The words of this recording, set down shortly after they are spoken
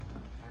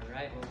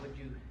right, well, would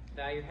you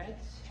bow your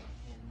heads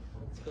and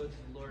let's go to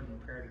the Lord in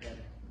prayer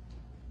together.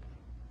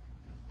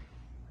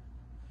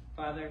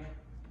 Father,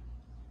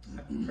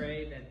 I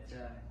pray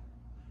that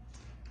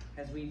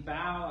as we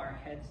bow our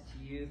heads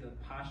to you, the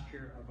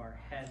posture of our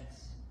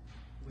heads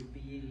would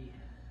be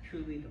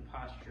truly the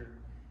posture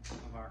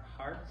of our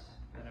hearts,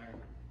 that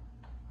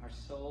our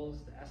souls,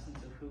 the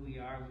essence of who we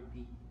are, would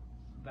be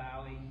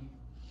bowing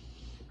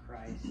to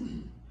Christ,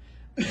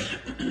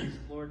 His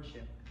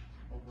Lordship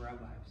over our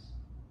lives.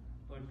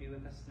 Lord, be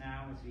with us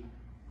now as we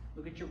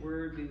look at your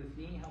word. Be with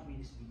me. Help me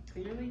to speak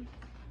clearly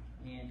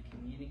and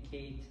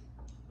communicate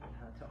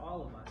to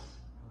all of us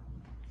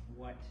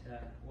what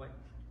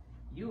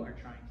you are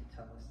trying to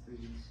tell us through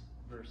these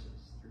verses,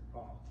 through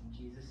Paul. In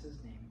Jesus'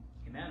 name,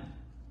 amen.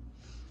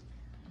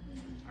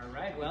 All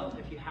right, well,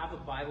 if you have a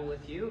Bible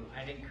with you,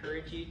 I'd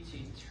encourage you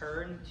to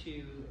turn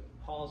to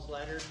Paul's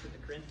letter to the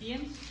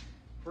Corinthians,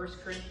 1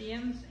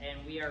 Corinthians,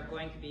 and we are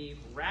going to be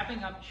wrapping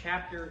up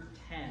chapter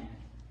 10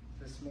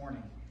 this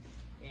morning.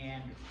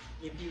 And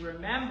if you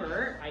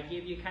remember, I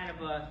gave you kind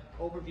of an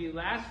overview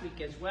last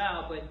week as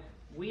well, but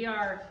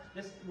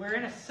we're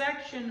in a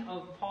section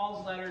of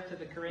Paul's letter to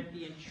the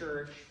Corinthian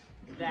church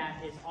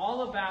that is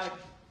all about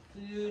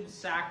food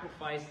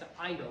sacrificed to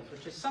idols,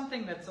 which is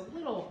something that's a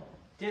little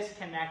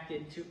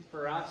disconnected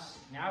for us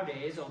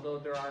nowadays, although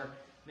there are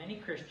many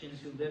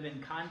Christians who live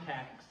in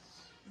contexts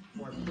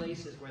or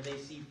places where they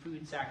see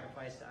food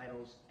sacrificed to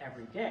idols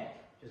every day,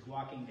 just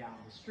walking down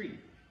the street.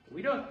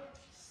 We don't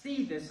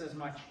see this as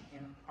much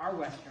in our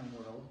Western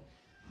world.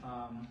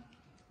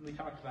 We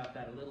talked about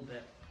that a little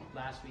bit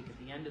last week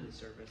at the end of the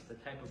service, the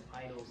type of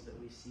idols that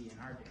we see in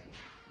our day.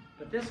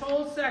 But this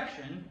whole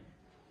section,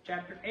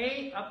 chapter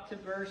 8 up to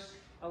verse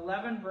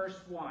 11, verse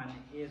 1,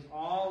 is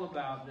all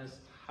about this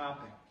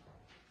topic.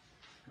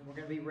 And we're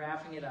going to be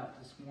wrapping it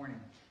up this morning.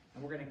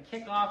 And we're going to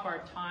kick off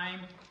our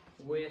time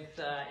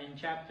with, in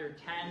chapter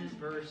 10,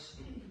 verse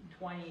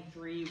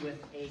 23,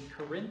 with a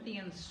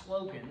Corinthian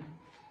slogan,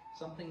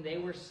 something they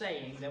were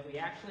saying that we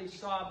actually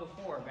saw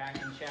before back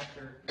in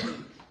chapter 8,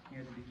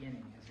 near the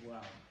beginning as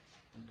well.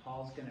 And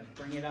Paul's going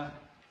to bring it up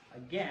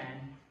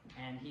again,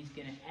 and he's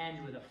going to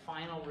end with a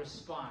final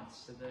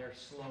response to their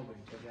slogan,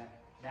 to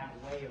that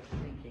way of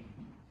thinking.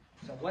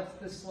 So what's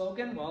the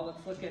slogan? Well,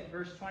 let's look at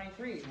verse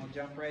 23, and we'll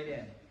jump right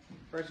in.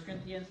 1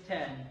 Corinthians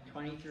 10,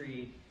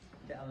 23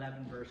 to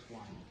 11, verse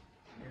 1.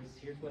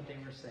 Here's what they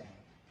were saying.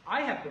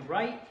 I have the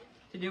right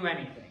to do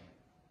anything.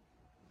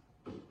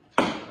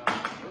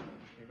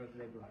 Here goes the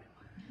big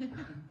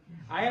line.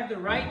 I have the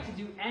right to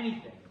do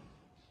anything,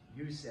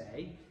 you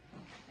say.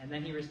 And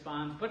then he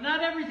responds, but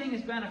not everything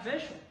is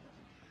beneficial.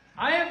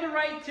 I have the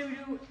right to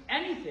do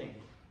anything,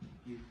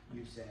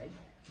 you say,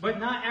 but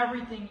not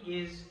everything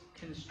is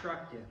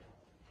constructive.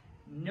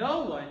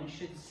 No one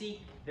should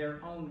seek their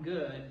own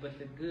good, but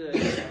the good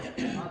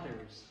of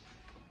others.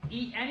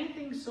 Eat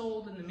anything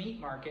sold in the meat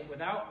market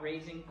without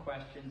raising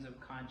questions of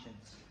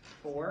conscience.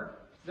 For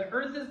the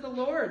earth is the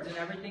Lord's and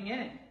everything in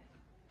it.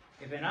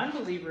 If an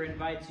unbeliever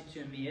invites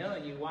you to a meal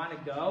and you want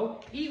to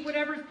go, eat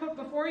whatever's put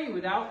before you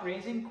without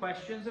raising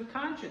questions of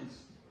conscience.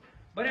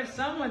 But if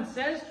someone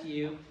says to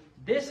you,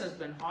 this has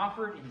been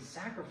offered in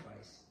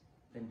sacrifice,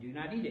 then do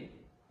not eat it,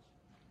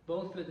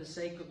 both for the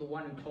sake of the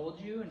one who told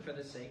you and for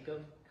the sake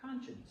of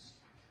conscience.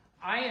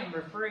 I am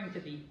referring to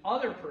the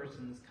other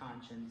person's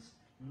conscience,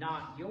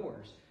 not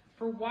yours.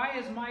 For why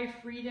is my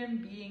freedom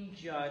being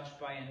judged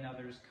by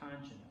another's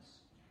conscience?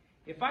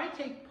 If I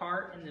take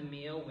part in the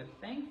meal with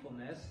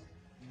thankfulness,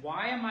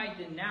 why am I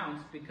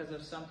denounced because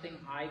of something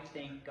I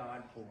thank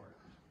God for?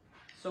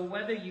 So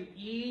whether you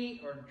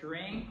eat or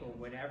drink or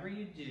whatever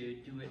you do,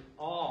 do it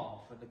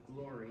all for the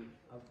glory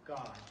of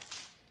God.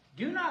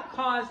 Do not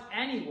cause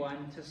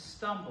anyone to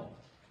stumble,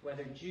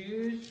 whether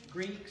Jews,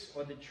 Greeks,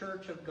 or the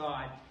church of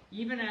God,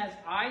 even as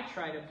I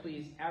try to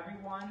please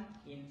everyone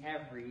in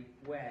every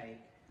way.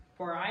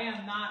 For I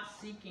am not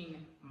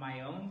seeking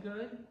my own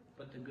good,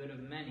 but the good of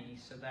many,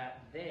 so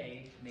that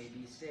they may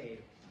be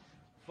saved.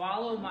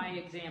 Follow my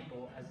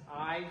example as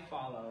I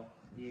follow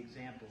the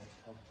example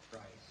of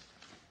Christ.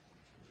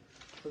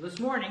 So this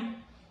morning,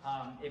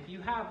 if you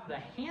have the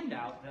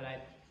handout that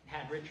I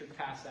had Richard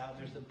pass out,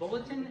 there's the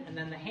bulletin and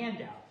then the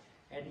handout.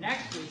 And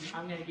next week,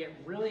 I'm going to get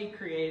really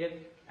creative,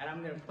 and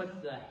I'm going to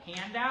put the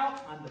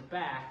handout on the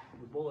back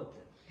of the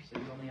bulletin. So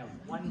you only have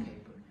one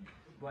paper.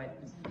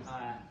 But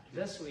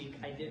this week,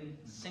 I didn't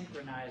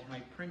synchronize my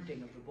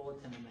printing of the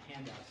bulletin and the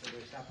handout, so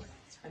they're separate.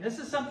 And this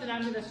is something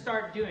I'm going to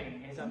start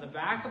doing, is on the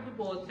back of the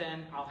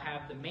bulletin, I'll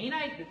have the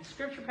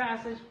scripture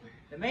passage,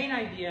 the main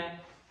idea,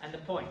 and the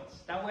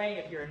points. That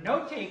way, if you're a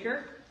note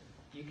taker,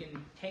 you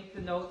can take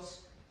the notes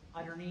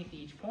underneath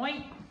each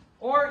point.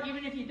 Or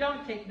even if you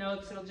don't take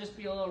notes, it'll just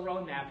be a little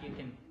roadmap. You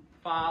can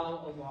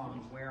follow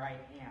along where I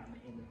am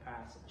in the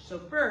passage. So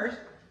first,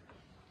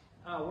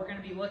 we're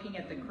going to be looking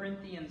at the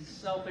Corinthians'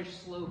 selfish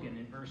slogan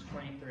in verse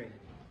 23.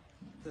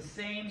 It's the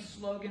same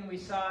slogan we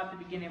saw at the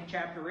beginning of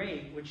chapter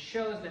 8, which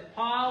shows that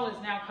Paul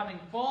is now coming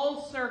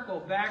full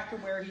circle back to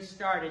where he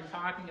started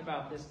talking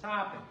about this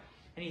topic.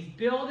 And he's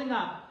building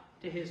up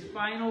to his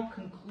final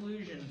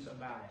conclusions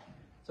about it.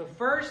 So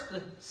first,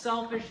 the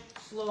selfish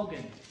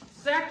slogan.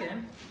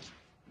 Second,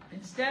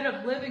 instead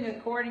of living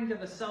according to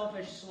the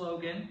selfish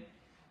slogan,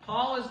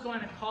 Paul is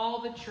going to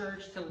call the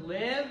church to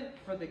live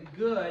for the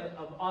good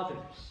of others.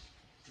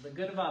 The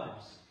good of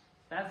others.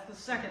 That's the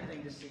second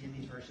thing to see in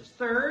these verses.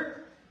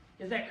 Third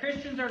is that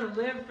Christians are to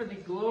live for the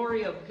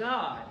glory of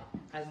God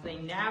as they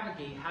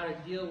navigate how to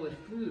deal with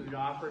food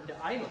offered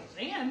to idols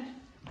and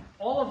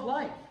all of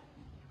life.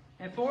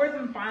 And fourth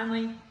and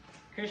finally,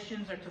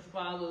 Christians are to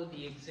follow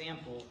the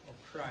example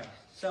of Christ.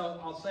 So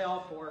I'll say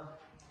all 4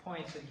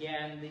 points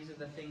again. These are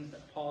the things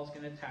that Paul's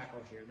going to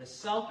tackle here. The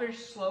selfish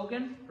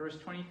slogan, verse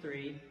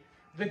 23.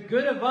 The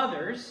good of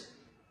others,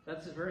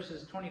 that's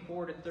verses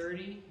 24 to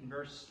 30, and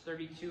verse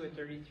 32 and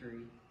 33.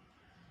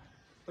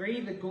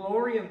 3, the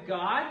glory of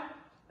God,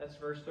 that's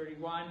verse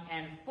 31.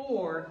 And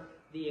 4,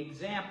 the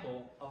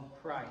example of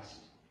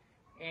Christ.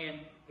 And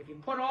if you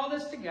put all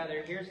this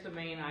together, here's the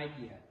main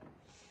idea.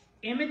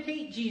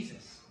 Imitate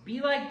Jesus.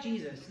 Be like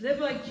Jesus. Live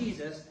like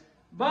Jesus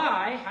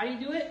by, how do you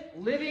do it?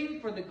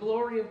 Living for the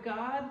glory of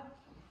God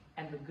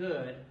and the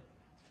good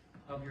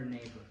of your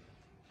neighbor.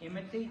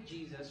 Imitate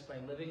Jesus by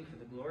living for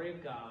the glory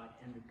of God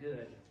and the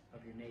good of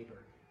your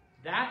neighbor.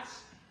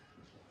 That's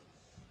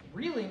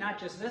really not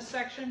just this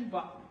section,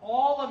 but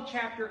all of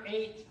chapter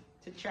 8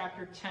 to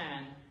chapter 10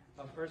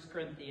 of 1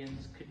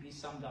 Corinthians could be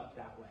summed up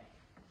that way.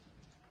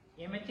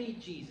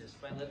 Imitate Jesus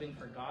by living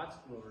for God's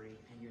glory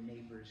and your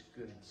neighbor's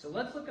good. So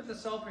let's look at the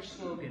selfish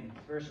slogan,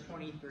 verse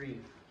 23.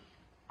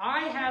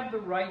 I have the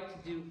right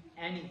to do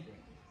anything,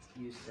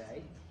 you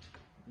say.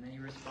 And then he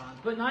responds,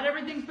 but not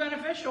everything's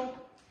beneficial.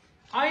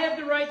 I have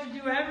the right to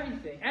do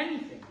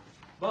anything.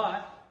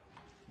 But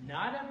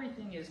not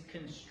everything is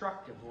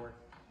constructive or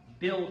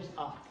builds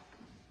up.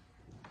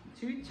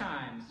 2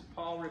 times,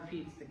 Paul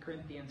repeats the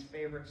Corinthians'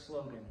 favorite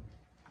slogan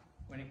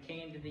when it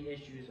came to the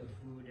issues of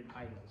food and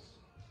idols.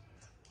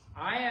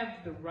 I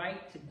have the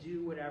right to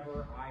do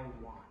whatever I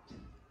want.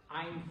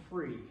 I'm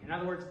free. In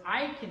other words,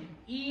 I can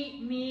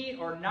eat meat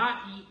or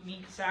not eat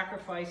meat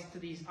sacrificed to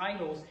these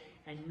idols,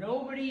 and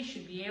nobody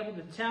should be able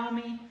to tell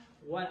me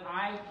what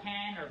I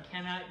can or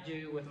cannot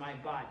do with my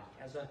body.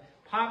 As a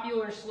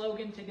popular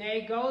slogan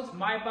today goes,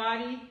 my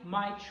body,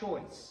 my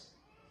choice.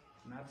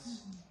 And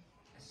that's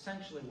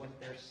essentially what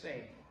they're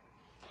saying.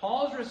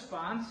 Paul's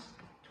response,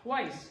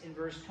 twice in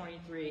verse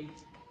 23,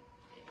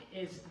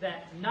 is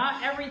that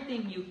not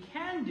everything you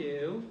can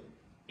do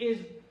is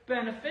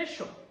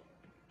beneficial,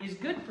 is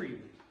good for you.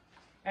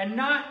 And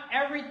not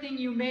everything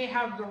you may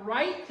have the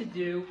right to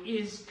do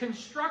is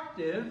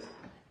constructive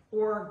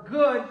or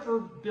good for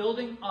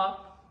building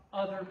up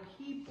other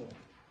people.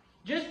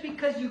 Just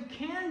because you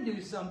can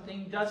do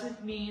something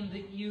doesn't mean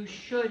that you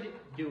should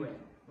do it,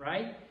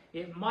 right?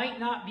 It might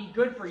not be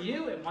good for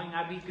you. It might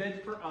not be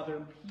good for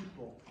other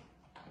people.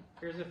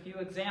 Here's a few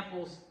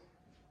examples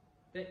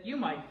that you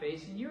might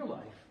face in your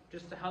life,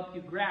 just to help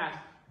you grasp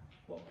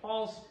what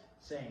Paul's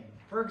saying.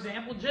 For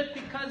example, just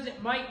because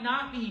it might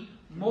not be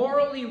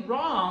morally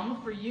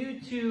wrong for you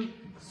to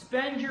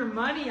spend your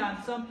money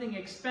on something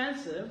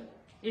expensive,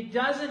 it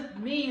doesn't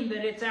mean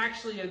that it's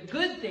actually a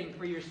good thing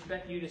for you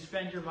to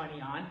spend your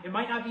money on. It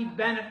might not be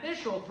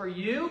beneficial for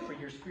you, for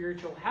your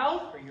spiritual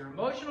health, for your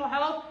emotional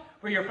health,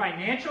 for your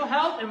financial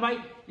health. It might,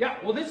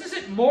 this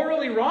isn't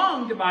morally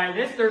wrong to buy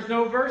this. There's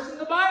no verse in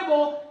the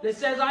Bible that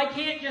says I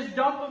can't just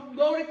dump a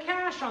load of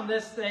cash on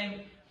this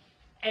thing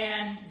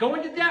and go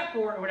into debt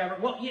for it or whatever.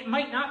 Well, it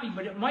might not be,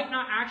 but it might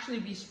not actually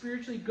be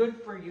spiritually good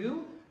for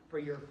you, for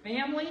your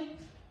family.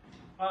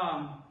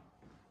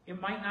 It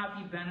might not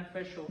be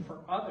beneficial for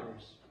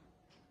others.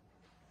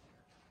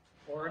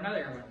 Or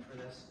another one for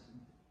this.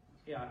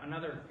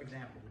 Another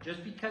example.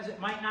 Just because it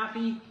might not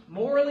be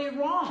morally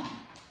wrong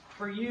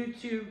for you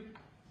to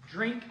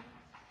drink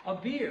a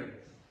beer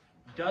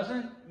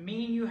doesn't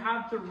mean you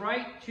have the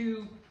right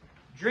to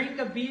drink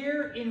a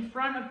beer in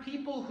front of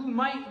people who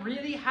might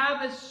really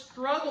have a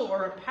struggle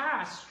or a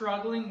past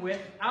struggling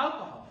with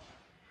alcohol.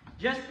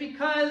 Just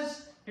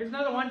because, here's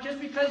another one, just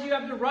because you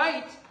have the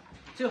right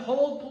to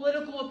hold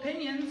political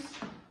opinions,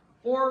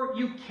 or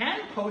you can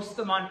post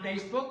them on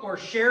Facebook or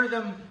share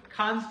them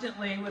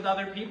constantly with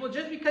other people,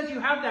 just because you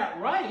have that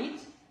right,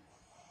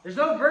 there's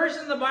no verse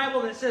in the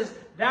Bible that says,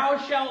 thou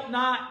shalt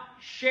not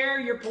share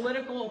your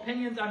political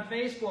opinions on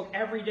Facebook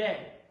every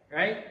day,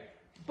 right?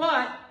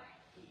 But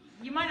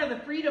you might have the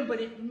freedom, but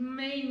it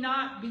may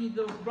not be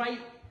the right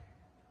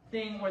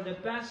thing or the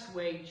best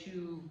way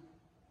to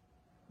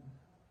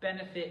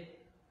benefit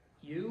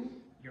you,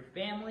 your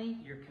family,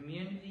 your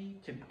community,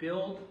 to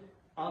build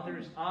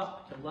others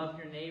up, to love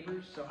your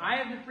neighbors. So I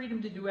have the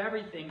freedom to do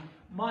everything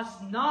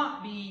must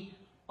not be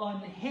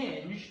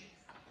unhinged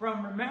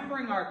from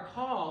remembering our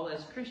call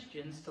as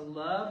Christians to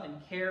love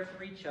and care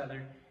for each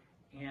other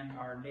and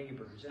our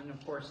neighbors. And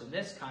of course, in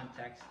this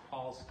context,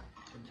 Paul's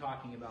been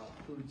talking about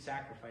food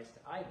sacrificed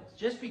to idols.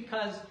 Just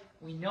because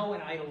we know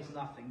an idol's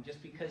nothing,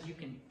 just because you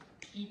can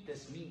eat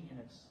this meat and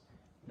it's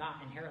not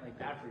inherently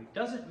bad for you,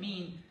 doesn't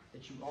mean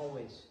that you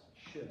always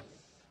should.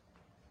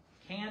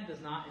 Can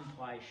does not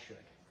imply should.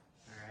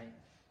 All right?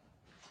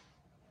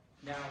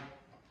 Now,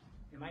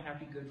 It might not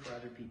be good for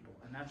other people.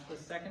 And that's the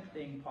second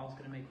thing Paul's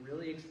going to make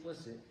really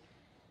explicit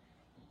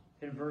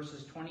in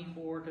verses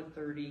 24 to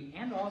 30,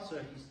 and also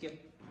if you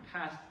skip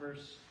past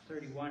verse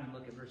 31 and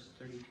look at verses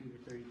 32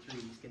 to 33,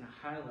 he's going to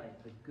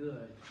highlight the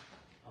good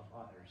of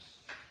others.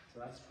 So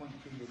that's point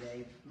 2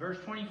 today. Verse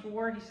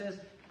 24, he says,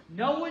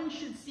 no one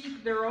should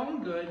seek their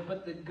own good,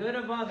 but the good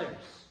of others.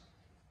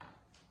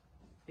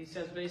 He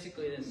says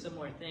basically a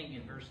similar thing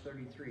in verse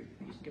 33.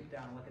 If you skip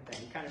down and look at that,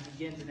 he kind of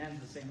begins and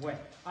ends the same way.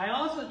 I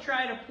also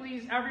try to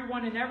please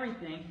everyone in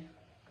everything,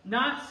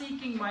 not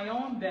seeking my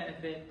own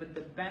benefit, but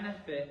the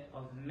benefit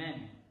of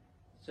many,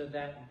 so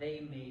that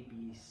they may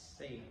be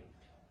saved.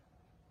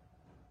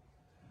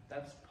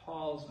 That's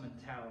Paul's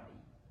mentality,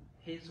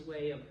 his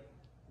way of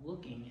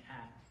looking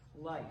at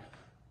life.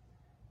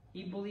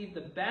 He believed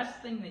the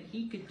best thing that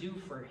he could do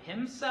for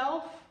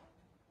himself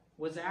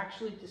was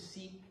actually to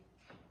seek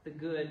the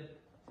good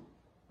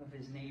of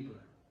his neighbor,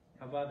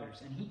 of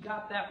others. And he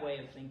got that way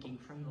of thinking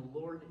from the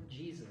Lord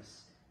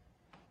Jesus.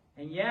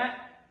 And yet,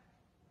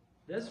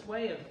 this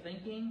way of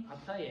thinking, I'll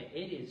tell you,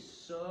 it is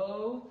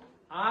so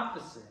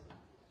opposite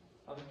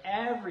of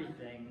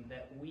everything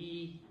that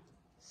we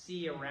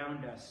see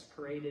around us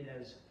paraded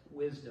as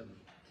wisdom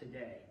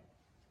today.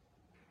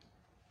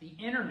 The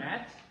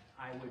internet,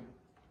 I would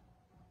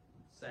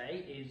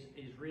say,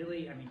 is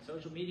really,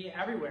 social media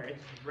everywhere.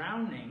 It's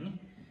drowning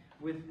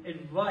with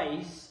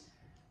advice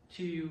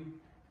to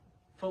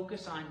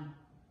focus on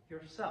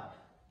yourself,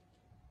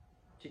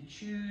 to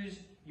choose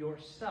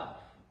yourself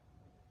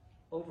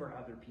over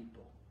other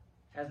people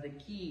as the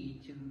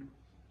key to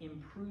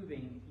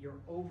improving your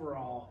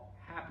overall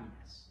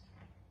happiness.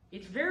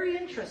 It's very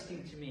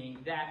interesting to me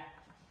that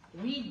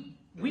we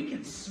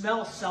can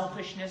smell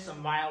selfishness a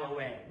mile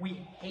away.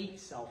 We hate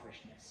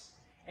selfishness.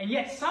 And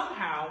yet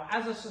somehow,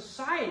 as a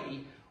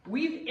society,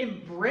 we've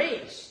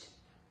embraced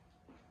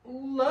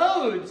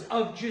loads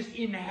of just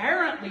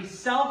inherently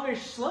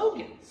selfish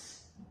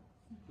slogans.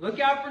 Look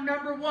out for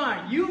number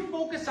 1. You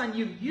focus on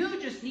you.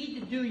 You just need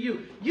to do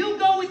you. You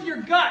go with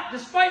your gut.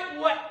 Despite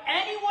what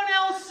anyone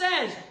else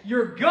says,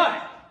 your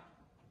gut,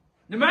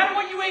 no matter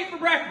what you ate for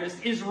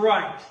breakfast, is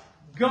right.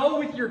 Go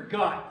with your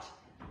gut.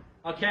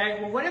 Okay?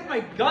 Well, what if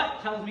my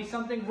gut tells me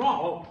something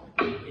wrong?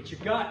 Oh, it's your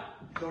gut.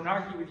 Don't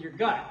argue with your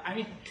gut.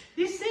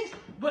 These things,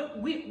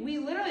 but we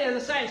literally as a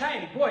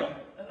society, boy,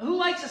 who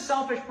likes a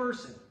selfish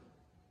person?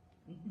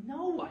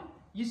 No one.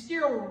 You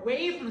steer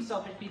away from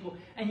selfish people,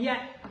 and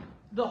yet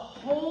the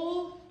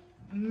whole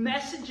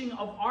messaging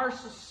of our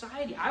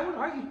society, I would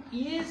argue,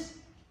 is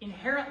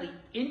inherently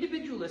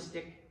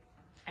individualistic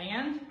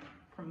and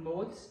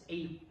promotes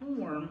a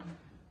form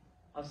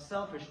of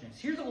selfishness.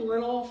 Here's a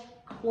little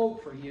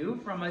quote for you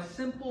from a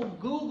simple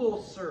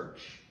Google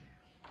search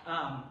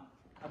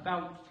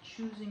about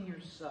choosing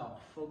yourself,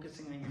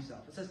 focusing on yourself.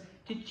 It says,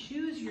 to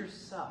choose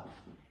yourself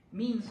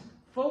means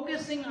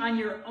focusing on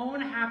your own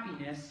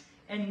happiness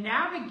and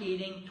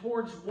navigating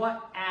towards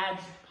what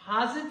adds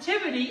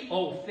positivity,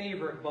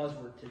 favorite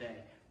buzzword today,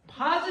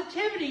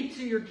 positivity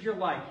to your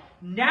life.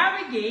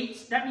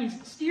 Navigates, that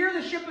means steer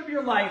the ship of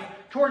your life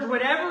towards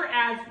whatever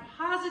adds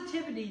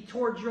positivity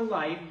towards your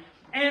life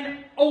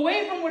and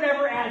away from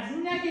whatever adds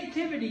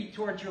negativity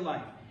towards your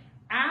life.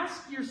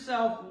 Ask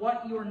yourself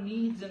what your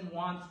needs and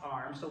wants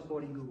are, I'm still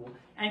quoting Google,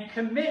 and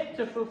commit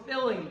to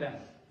fulfilling them.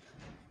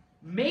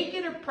 Make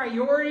it a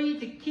priority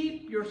to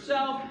keep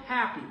yourself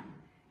happy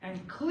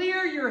and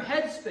clear your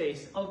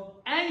headspace of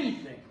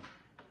anything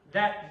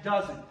that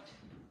doesn't.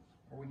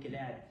 Or we could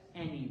add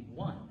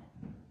anyone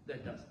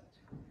that doesn't.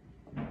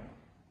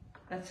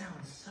 That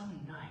sounds so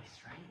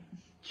nice, right?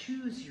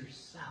 Choose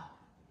yourself.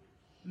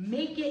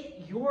 Make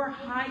it your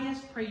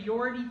highest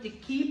priority to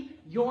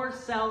keep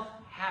yourself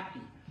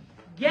happy.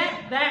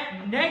 Get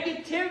that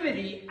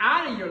negativity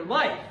out of your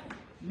life.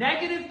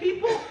 Negative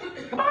people,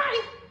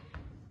 goodbye.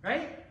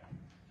 Right?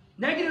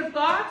 Negative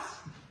thoughts,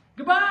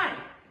 goodbye.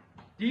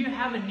 Do you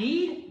have a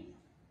need?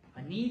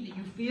 A need that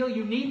you feel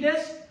you need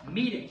this?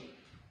 Meet it.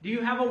 Do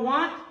you have a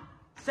want?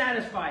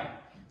 Satisfy it.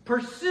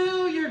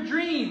 Pursue your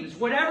dreams,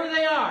 whatever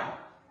they are.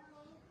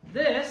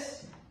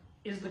 This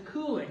is the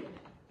Kool-Aid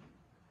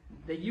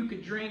that you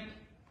could drink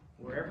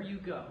wherever you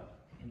go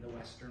in the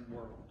Western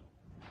world.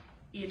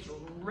 It's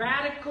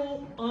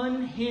radical,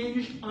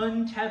 unhinged,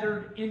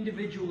 untethered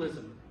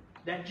individualism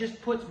that just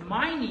puts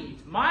my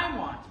needs, my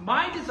wants,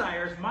 my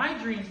desires, my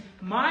dreams,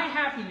 my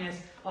happiness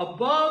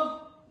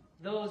above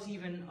those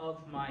even of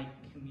my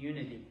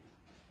community.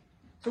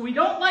 So we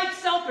don't like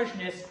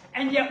selfishness,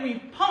 and yet we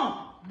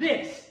pump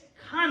this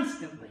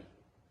constantly.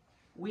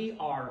 We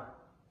are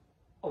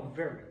a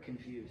very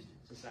confused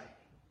society.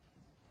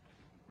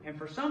 And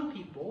for some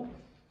people,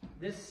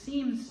 this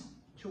seems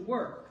to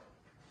work,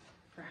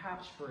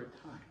 perhaps for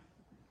a time,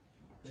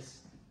 this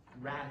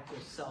radical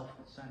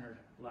self-centered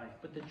life.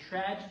 But the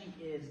tragedy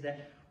is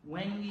that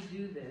when we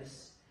do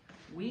this,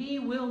 we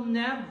will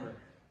never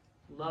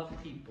love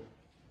people,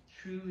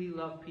 truly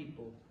love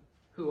people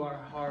who are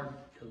hard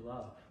to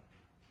love,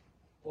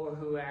 or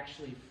who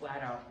actually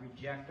flat out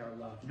reject our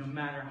love, no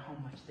matter how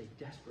much they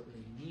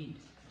desperately need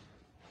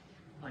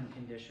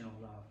unconditional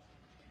love.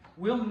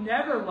 We'll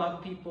never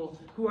love people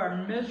who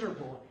are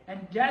miserable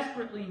and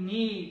desperately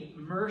need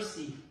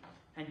mercy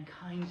and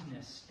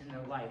kindness in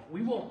their life.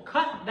 We will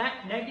cut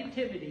that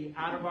negativity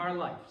out of our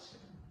lives.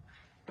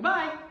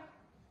 Goodbye.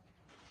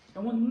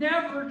 And we'll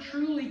never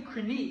truly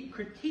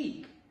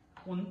critique.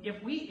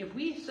 If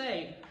we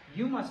say,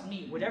 you must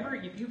meet whatever,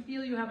 if you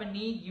feel you have a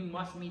need, you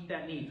must meet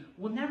that need.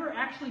 We'll never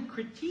actually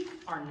critique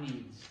our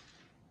needs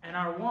and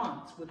our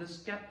wants with a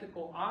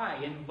skeptical eye,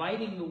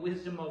 inviting the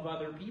wisdom of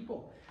other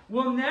people.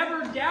 We'll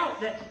never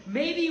doubt that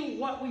maybe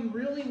what we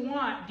really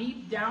want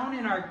deep down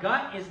in our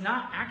gut is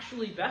not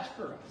actually best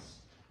for us,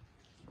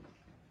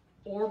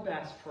 or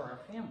best for our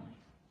family,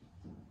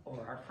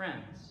 or our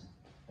friends,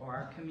 or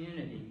our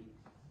community,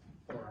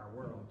 or our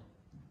world.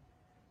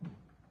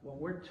 What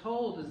we're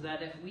told is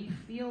that if we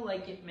feel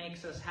like it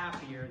makes us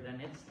happier, then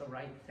it's the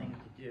right thing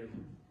to do,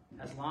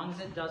 as long as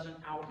it doesn't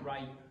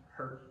outright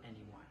hurt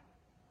anyone.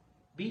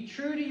 Be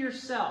true to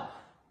yourself.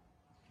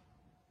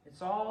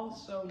 It's all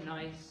so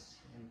nice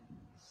and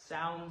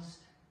sounds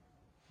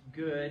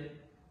good.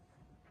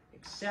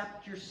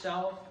 Accept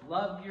yourself,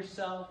 love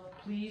yourself,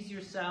 please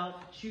yourself,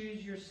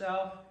 choose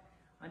yourself,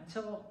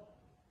 until,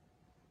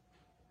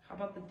 how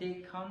about the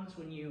day comes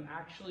when you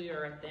actually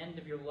are at the end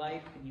of your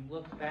life and you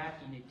look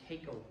back and you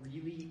take a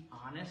really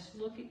honest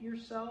look at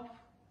yourself,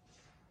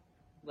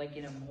 like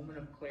in a moment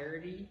of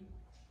clarity,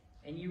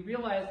 and you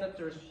realize that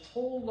there's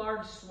whole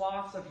large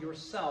swaths of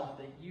yourself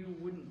that you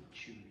wouldn't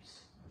choose.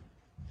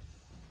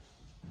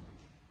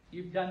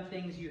 You've done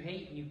things you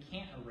hate and you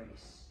can't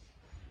erase.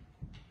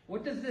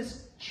 What does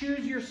this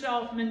choose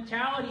yourself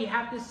mentality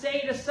have to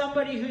say to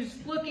somebody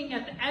who's looking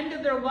at the end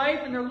of their life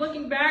and they're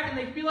looking back and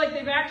they feel like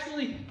they've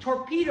actually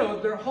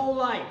torpedoed their whole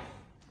life?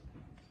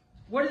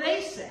 What do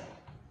they say?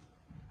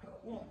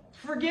 Well,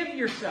 forgive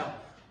yourself.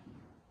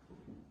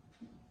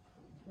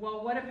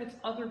 Well, what if it's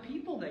other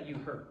people that you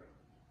hurt?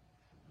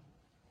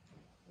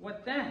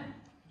 What then?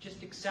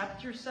 Just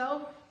accept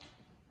yourself?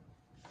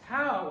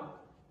 How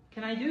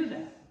can I do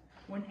that?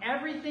 When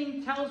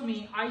everything tells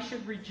me I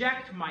should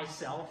reject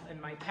myself and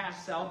my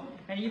past self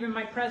and even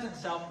my present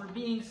self for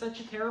being such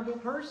a terrible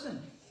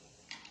person?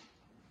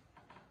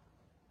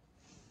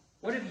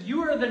 What if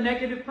you are the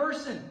negative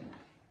person?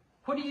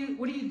 What do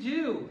you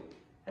do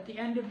at the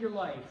end of your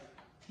life?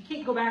 You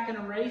can't go back and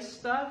erase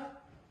stuff.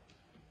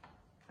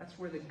 That's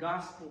where the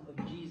gospel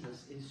of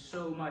Jesus is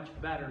so much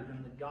better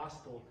than the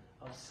gospel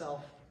of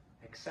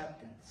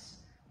self-acceptance.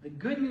 The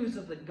good news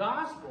of the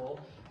gospel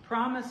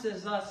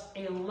promises us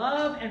a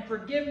love and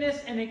forgiveness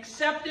and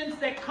acceptance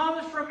that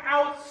comes from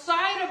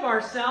outside of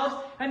ourselves,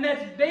 and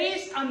that's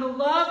based on the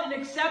love and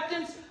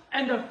acceptance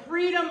and the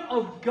freedom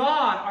of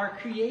God, our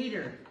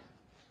Creator,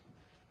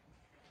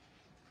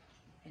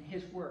 and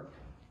His work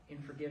in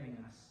forgiving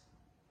us.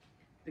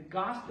 The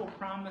gospel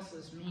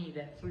promises me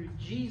that through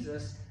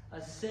Jesus,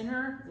 a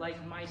sinner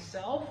like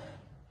myself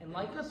and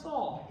like us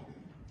all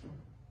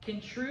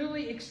can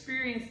truly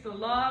experience the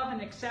love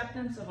and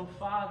acceptance of a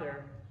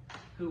Father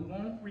who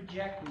won't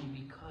reject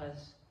me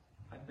because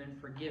I've been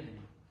forgiven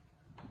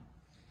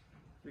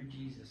through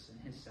Jesus and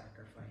His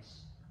sacrifice.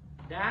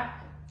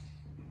 That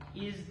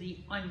is the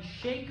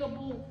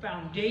unshakable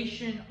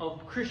foundation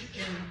of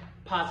Christian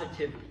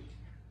positivity.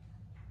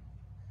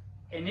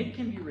 And it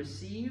can be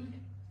received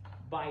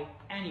by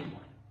anyone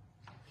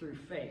through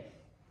faith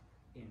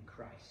in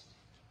Christ.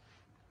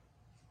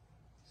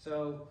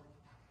 So,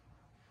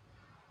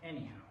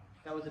 anyhow,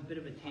 that was a bit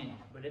of a tangent,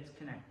 but it's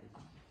connected.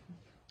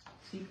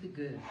 Seek the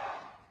good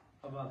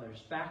of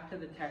others. Back to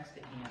the text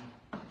at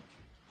hand.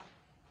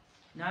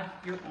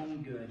 Not your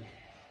own good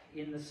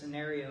in the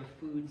scenario of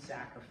food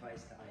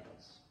sacrificed to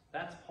idols.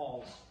 That's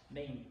Paul's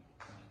main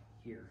point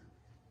here.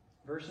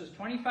 Verses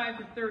 25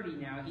 to 30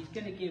 now, he's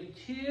going to give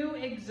two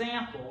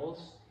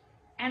examples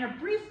and a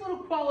brief little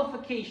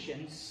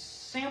qualification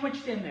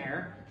sandwiched in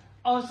there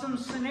of some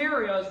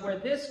scenarios where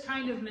this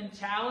kind of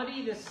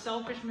mentality, this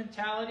selfish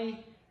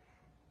mentality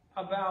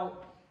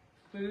about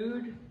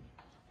food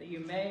that you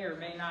may or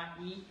may not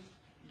eat,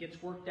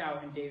 gets worked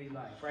out in daily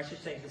life. Or I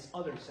should say, this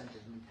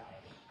other-centered mentality.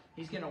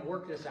 He's going to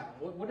work this out.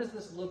 What does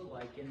this look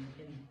like in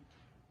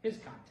his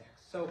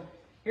context? So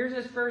here's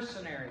his first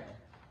scenario,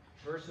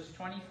 verses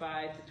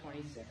 25 to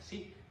 26.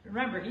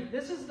 Remember,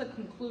 this is the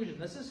conclusion.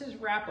 This is his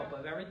wrap-up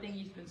of everything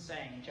he's been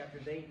saying in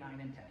chapters 8, 9,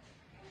 and 10.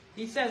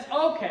 He says,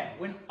 okay,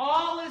 when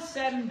all is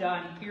said and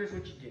done, here's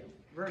what you do.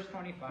 Verse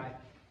 25,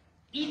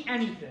 eat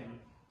anything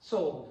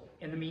sold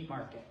in the meat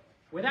market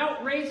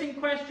without raising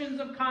questions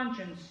of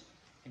conscience.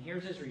 And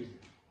here's his reason.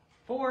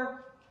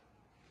 For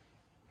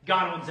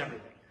God owns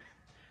everything.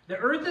 The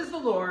earth is the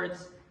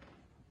Lord's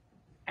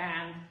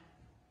and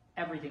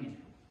everything in it.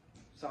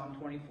 Psalm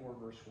 24,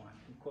 verse 1.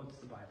 He quotes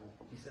the Bible.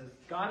 He says,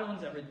 God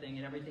owns everything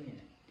and everything in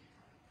it.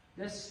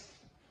 This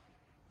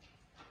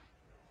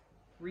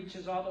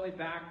reaches all the way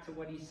back to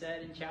what he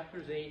said in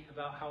chapters 8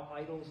 about how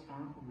idols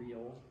aren't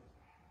real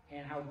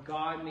and how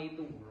God made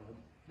the world.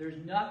 There's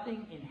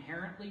nothing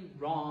inherently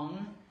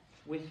wrong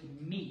with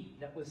meat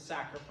that was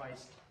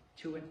sacrificed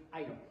to an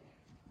idol.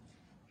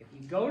 If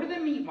you go to the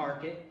meat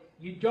market,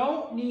 You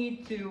don't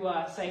need to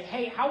say,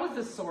 hey, how was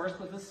this sourced?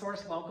 Was this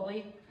sourced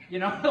locally? You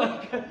know,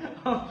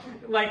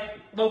 like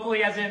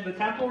locally as in the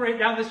temple right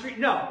down the street?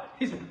 No.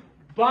 He said,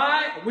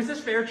 was this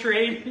fair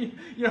trade?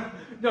 You know,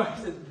 no,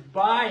 he says,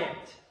 buy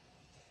it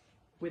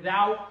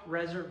without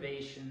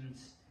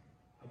reservations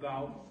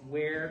about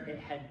where it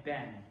had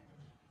been.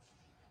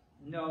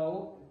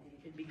 No,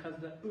 because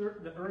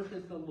the earth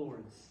is the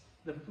Lord's.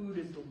 The food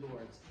is the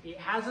Lord's. It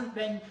hasn't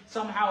been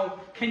somehow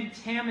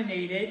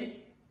contaminated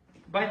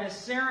by the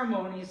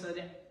ceremonies that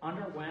it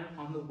underwent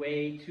on the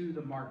way to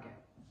the market.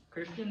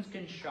 Christians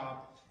can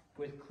shop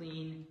with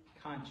clean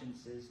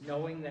consciences,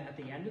 knowing that at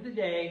the end of the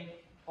day,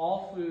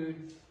 all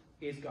food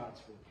is God's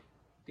food.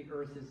 The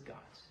earth is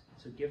God's.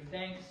 So give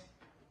thanks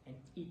and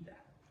eat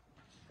that.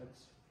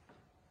 That's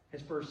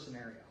his first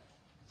scenario.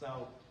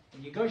 So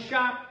when you go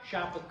shop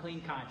with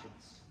clean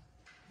conscience.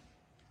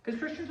 Because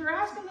Christians are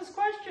asking this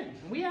question.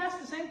 And we ask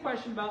the same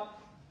question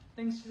about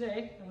things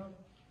today,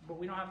 but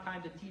we don't have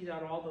time to tease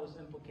out all those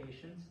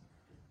implications.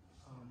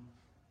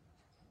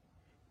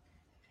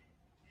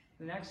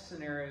 The next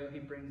scenario he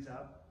brings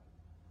up,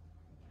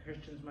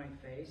 Christians might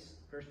face,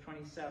 verse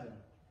 27.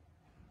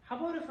 How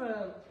about if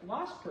a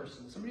lost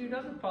person, somebody who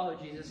doesn't follow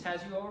Jesus,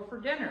 has you over for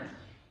dinner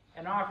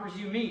and offers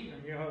you meat,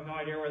 and you have no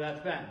idea where that's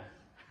been?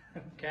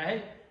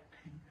 Okay?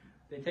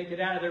 They take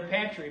it out of their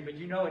pantry, but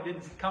you know it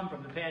didn't come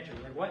from the pantry.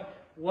 Like,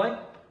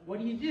 what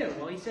do you do?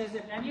 Well, he says,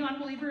 if any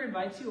unbeliever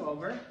invites you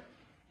over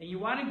and you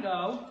want to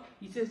go,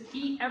 he says,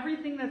 eat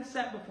everything that's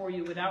set before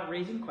you without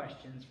raising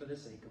questions for the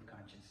sake of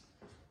conscience.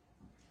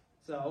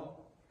 So,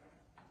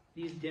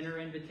 these dinner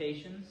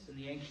invitations in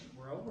the ancient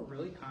world were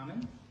really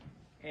common.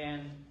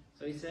 And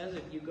so he says,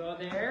 if you go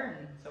there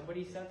and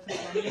somebody sets in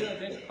front of you a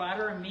big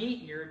platter of meat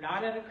and you're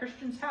not at a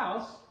Christian's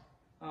house,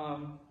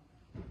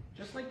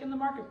 just like in the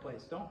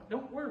marketplace,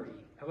 don't worry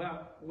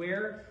about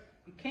where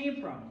it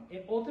came from.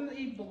 It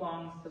ultimately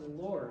belongs to the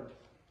Lord.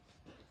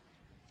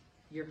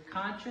 Your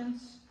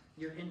conscience,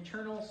 your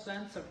internal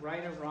sense of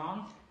right or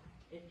wrong,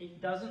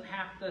 it doesn't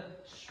have to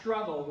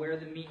struggle where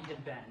the meat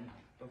had been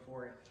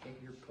before it hit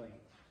your plate.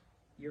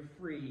 You're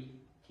free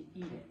to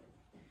eat it.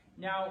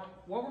 Now,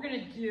 what we're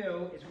going to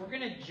do is we're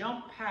going to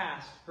jump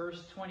past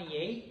verse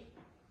 28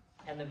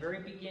 and the very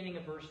beginning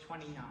of verse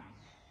 29.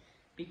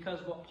 Because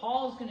what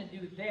Paul is going to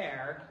do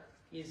there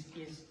is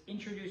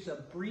introduce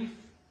a brief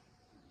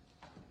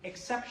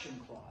exception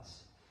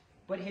clause.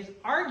 But his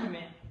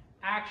argument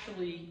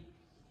actually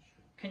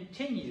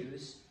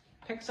continues,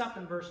 picks up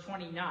in verse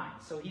 29.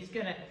 So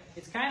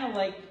it's kind of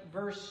like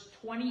verse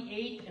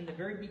 28 and the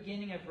very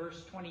beginning of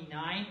verse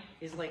 29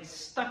 is like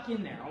stuck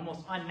in there,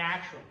 almost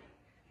unnaturally.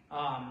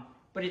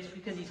 But it's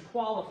because he's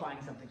qualifying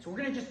something. So we're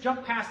going to just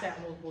jump past that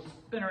and we'll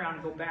spin around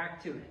and go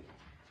back to it.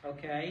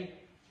 Okay?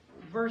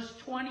 Verse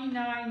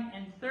 29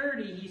 and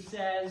 30, he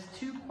says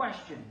two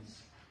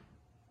questions.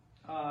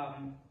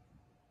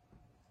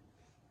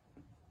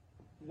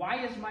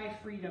 Why is my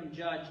freedom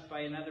judged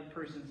by another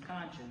person's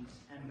conscience?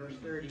 And verse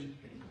 30,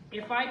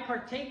 if I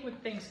partake with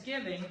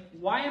thanksgiving,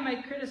 why am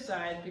I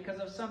criticized because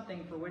of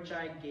something for which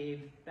I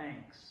gave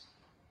thanks?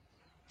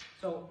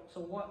 So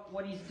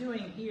what he's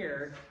doing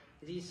here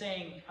is he's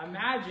saying,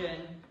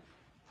 imagine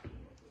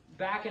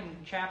back in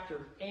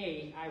chapter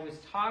 8, I was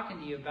talking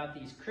to you about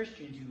these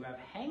Christians who have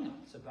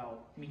hang-ups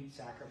about meat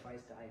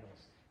sacrificed to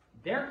idols.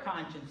 Their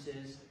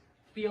consciences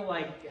feel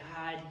like,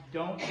 God,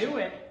 don't do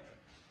it.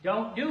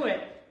 Don't do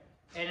it.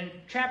 And in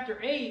chapter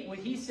 8, what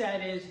he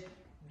said is,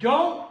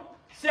 don't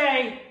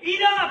say,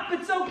 eat up,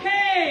 it's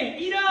okay,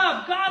 eat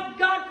up,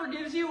 God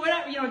forgives you,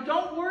 whatever,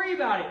 don't worry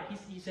about it.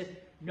 He said,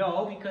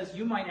 no, because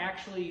you might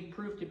actually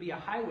prove to be a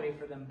highway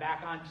for them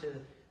back onto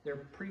their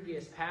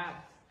previous path,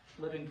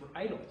 living for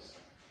idols.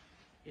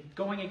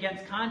 Going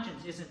against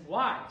conscience isn't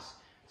wise.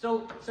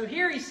 So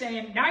here he's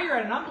saying, now you're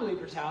at an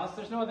unbeliever's house,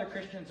 there's no other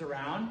Christians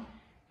around,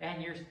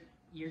 and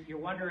you're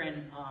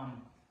wondering,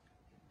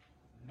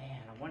 man,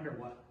 I wonder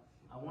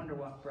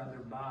what Brother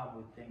Bob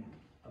would think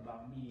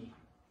about me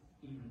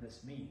eating this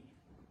meat.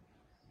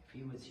 If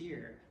he was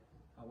here,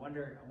 I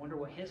wonder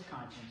what his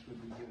conscience would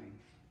be doing.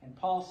 And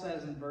Paul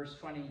says in verse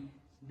 29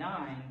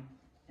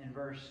 and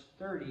verse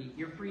 30,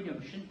 your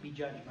freedom shouldn't be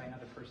judged by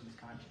another person's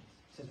conscience.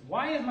 He says,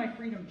 why is my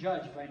freedom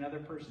judged by another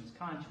person's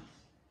conscience?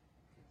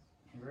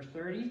 In verse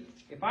 30,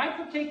 if I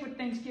partake with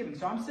thanksgiving,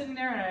 so I'm sitting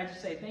there and I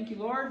just say, thank you,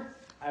 Lord.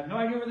 I have no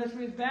idea where this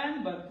has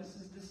been, but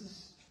this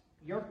is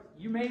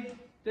you made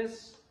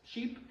this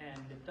sheep, and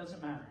it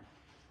doesn't matter.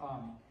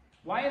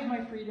 Why is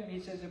my freedom? He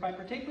says, if I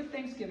partake with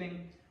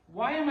thanksgiving,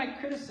 why am I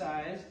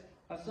criticized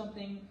of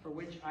something for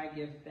which I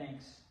give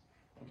thanks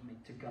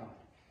to God?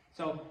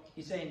 So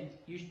he's saying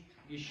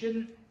you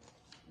shouldn't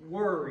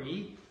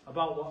worry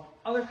about what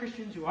other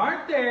Christians who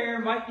aren't there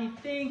might be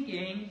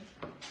thinking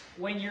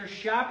when you're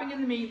shopping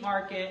in the meat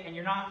market and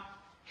you're not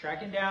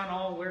tracking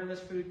down where this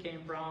food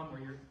came from,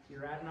 or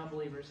you're at an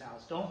unbeliever's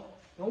house. Don't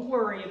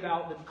worry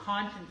about the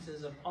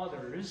consciences of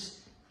others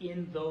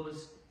in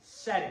those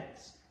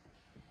settings.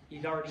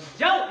 He's already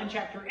dealt in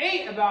chapter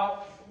 8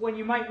 about when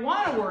you might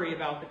want to worry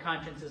about the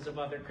consciences of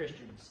other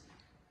Christians.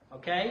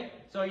 Okay?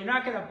 So you're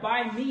not going to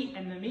buy meat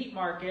in the meat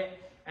market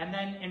and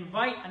then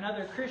invite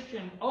another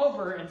Christian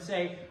over and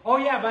say, oh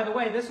yeah, by the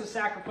way, this was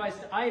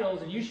sacrificed to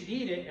idols and you should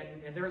eat it.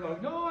 And they're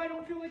like, no, I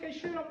don't feel like I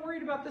should. I'm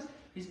worried about this.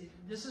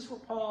 This is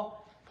what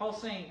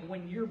Paul's saying.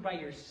 When you're by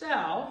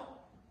yourself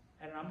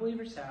at an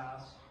unbeliever's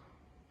house,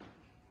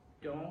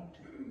 don't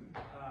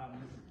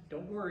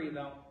worry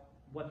about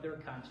what their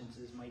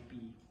consciences might be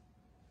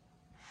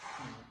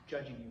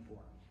judging you for.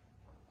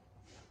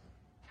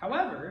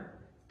 However,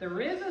 there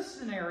is a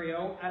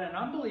scenario at an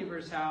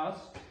unbeliever's house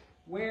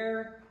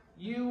where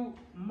you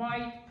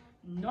might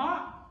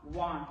not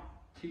want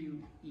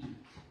to eat,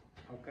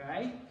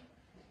 okay?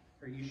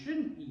 Or you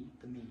shouldn't eat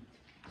the meat.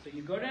 So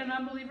you go to an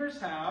unbeliever's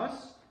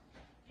house,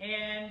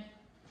 and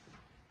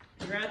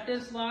you're at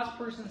this lost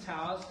person's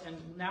house, and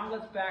now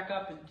let's back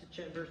up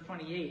into verse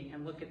 28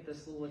 and look at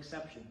this little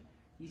exception.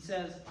 He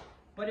says,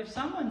 but if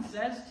someone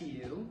says to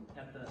you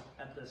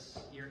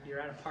you're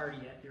at a party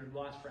at your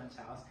lost friend's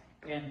house,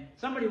 and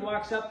somebody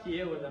walks up to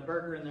you with a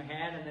burger in their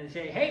hand, and they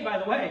say, hey, by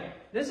the way,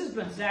 this has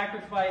been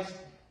sacrificed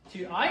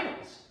to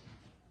idols,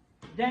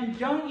 then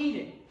don't eat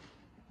it,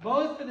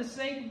 both for the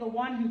sake of the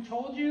one who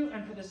told you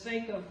and for the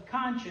sake of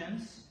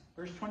conscience.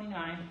 Verse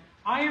 29,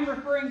 I am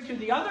referring to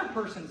the other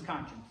person's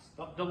conscience,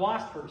 the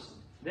lost person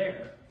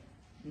there,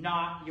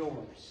 not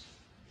yours.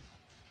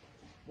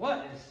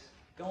 What is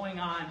going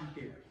on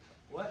here?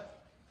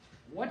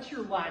 What's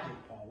your logic,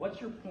 Paul? What's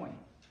your point?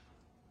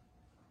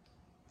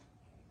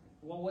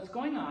 Well, what's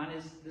going on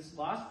is this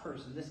lost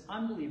person, this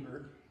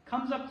unbeliever,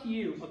 comes up to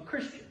you, a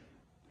Christian,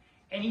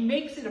 and he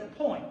makes it a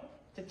point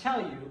to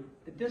tell you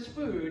that this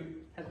food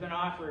has been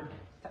offered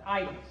to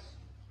idols.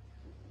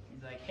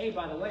 He's like, hey,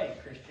 by the way,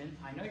 Christian,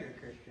 I know you're a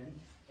Christian,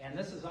 and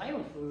this is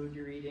idol food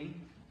you're eating.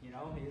 You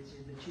know,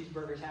 the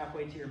cheeseburger's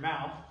halfway to your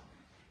mouth.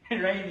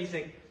 Right? And he's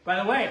like, by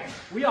the way,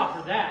 we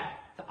offer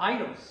that to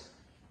idols.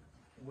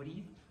 What are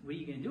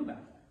you going to do about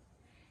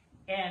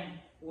that? And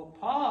what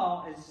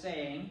Paul is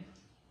saying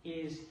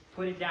is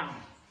put it down.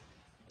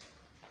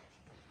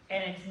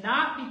 And it's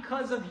not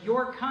because of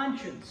your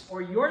conscience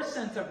or your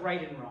sense of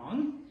right and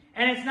wrong.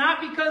 And it's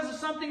not because of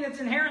something that's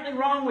inherently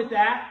wrong with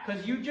that,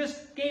 because you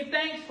just gave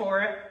thanks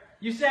for it.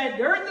 You said,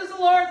 the earth is the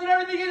Lord's and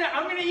everything in it.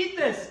 I'm going to eat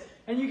this.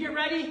 And you get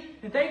ready,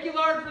 and thank you,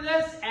 Lord, for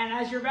this. And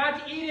as you're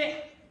about to eat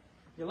it,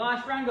 your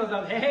lost friend goes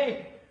up,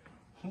 hey,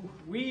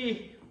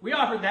 we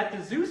offered that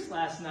to Zeus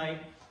last night.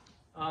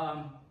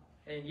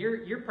 And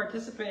you're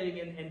participating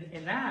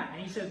in that.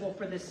 And he says, well,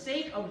 for the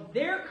sake of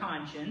their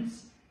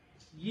conscience,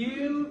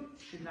 you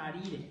should not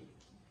eat it.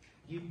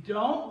 You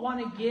don't want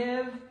to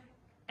give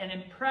an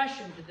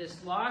impression to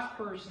this lost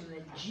person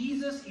that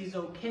Jesus is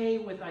okay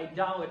with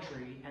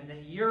idolatry and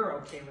that you're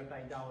okay with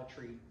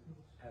idolatry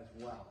as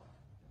well.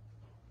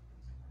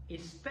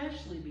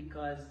 Especially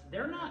because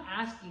they're not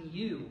asking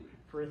you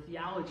for a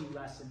theology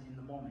lesson in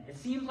the moment. It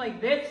seems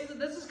like this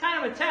is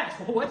kind of a test.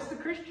 Well, what's the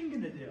Christian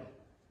going to do?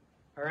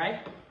 All right?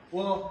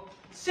 Well,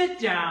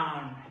 sit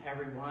down,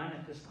 everyone,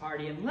 at this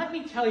party, and let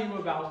me tell you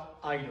about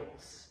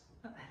idols.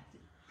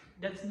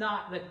 That's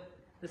not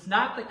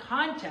the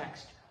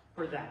context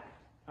for that.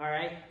 All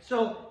right?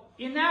 So,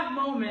 in that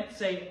moment,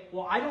 say,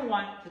 well, I don't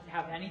want to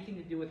have anything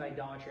to do with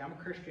idolatry. I'm a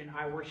Christian.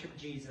 I worship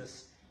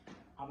Jesus.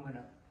 I'm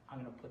gonna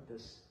put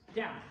this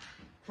down.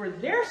 For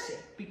their sake,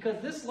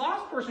 because this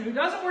lost person who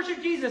doesn't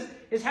worship Jesus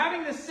is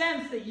having the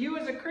sense that you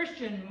as a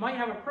Christian might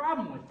have a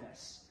problem with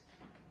this.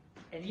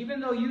 And even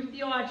though you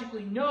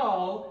theologically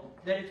know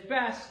that it's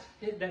best,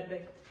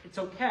 that it's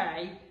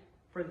okay,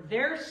 for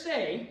their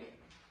sake,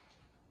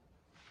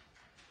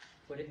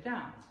 put it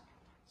down.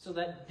 So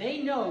that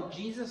they know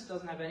Jesus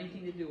doesn't have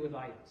anything to do with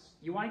idols.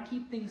 You want to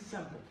keep things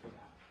simple for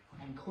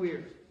them and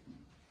clear.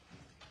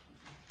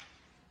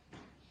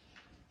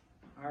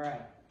 All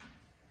right.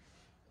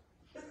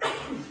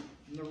 And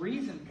the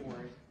reason for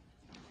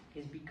it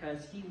is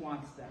because he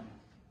wants them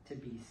to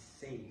be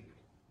saved.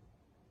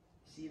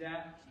 See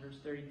that? Verse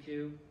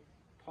 32.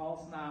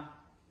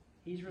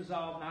 He's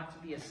resolved not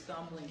to be a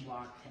stumbling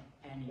block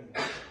to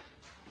anyone.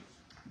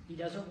 He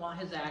doesn't want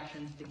his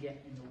actions to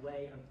get in the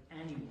way of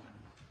anyone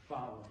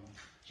following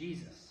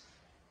Jesus.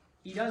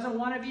 He doesn't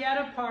want to be at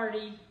a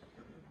party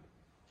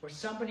where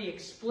somebody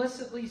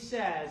explicitly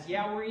says,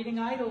 yeah, we're eating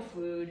idol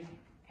food,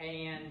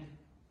 and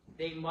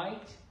they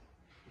might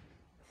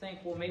think,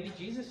 well, maybe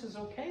Jesus is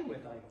okay with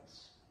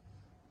idols.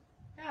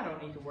 I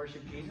don't need to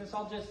worship Jesus.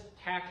 I'll just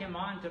tack him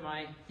on to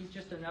he's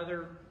just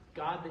another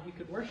God that you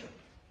could worship.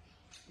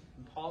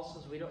 And Paul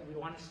says we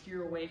want to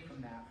steer away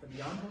from that. For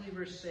the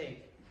unbeliever's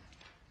sake,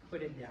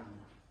 put it down.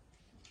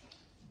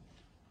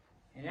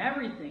 And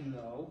everything,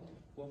 though,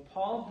 what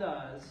Paul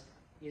does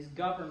is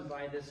governed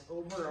by this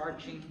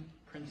overarching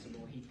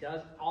principle. He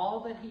does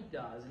all that he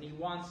does, and he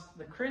wants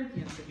the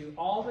Corinthians to do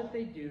all that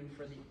they do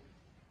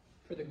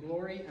for the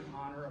glory and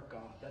honor of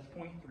God. That's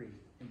point 3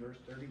 in verse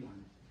 31.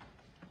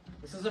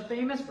 This is a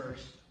famous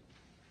verse.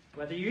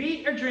 Whether you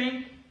eat or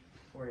drink,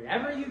 or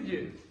whatever you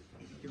do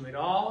it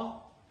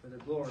all for the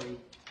glory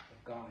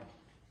of God.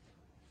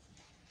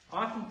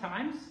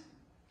 Oftentimes,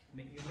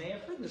 you may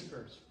have heard this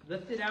verse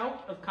lifted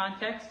out of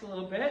context a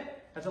little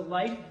bit, as a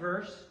life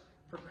verse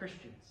for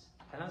Christians.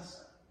 And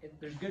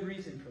there's good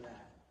reason for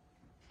that.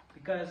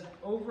 Because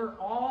over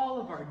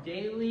all of our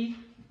daily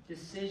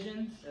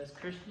decisions as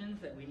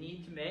Christians that we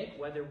need to make,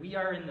 whether we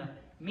are in the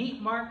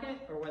meat market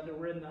or whether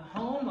we're in the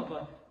home of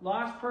a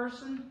lost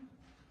person,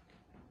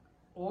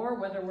 or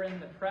whether we're in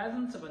the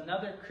presence of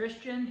another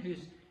Christian who's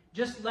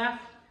just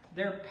left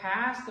their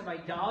past of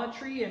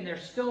idolatry and they're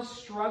still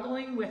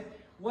struggling with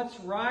what's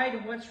right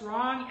and what's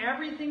wrong,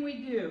 everything we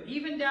do,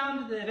 even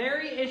down to the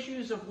very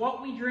issues of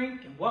what we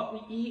drink and what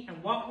we eat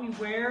and what we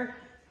wear,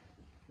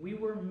 we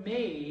were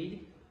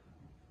made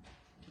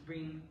to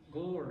bring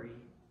glory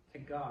to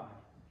God.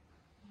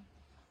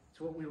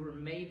 It's what we were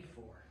made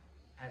for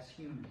as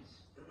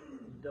humans.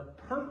 The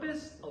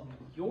purpose of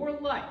your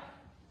life,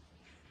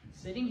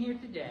 sitting here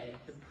today,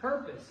 the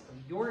purpose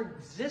of your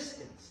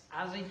existence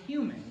as a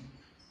human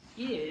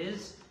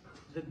is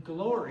the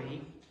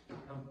glory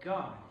of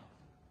God.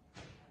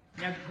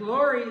 Now,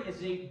 glory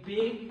is a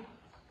big,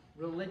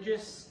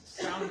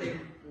 religious-sounding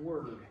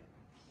word.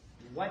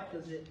 What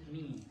does it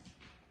mean?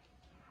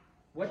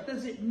 What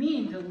does it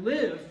mean to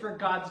live for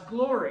God's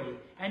glory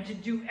and to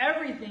do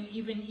everything,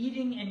 even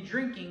eating and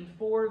drinking,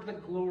 for the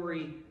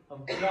glory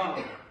of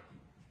God?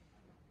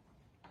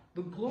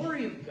 The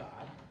glory of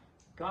God,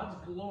 God's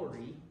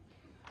glory,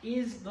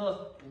 is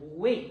the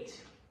weight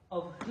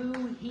of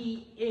who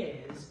He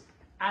is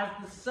as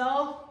the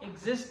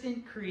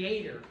self-existent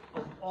creator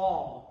of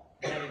all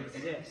that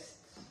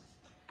exists.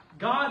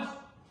 God's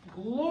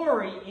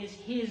glory is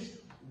His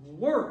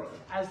worth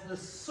as the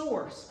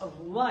source of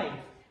life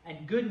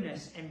and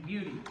goodness and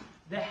beauty.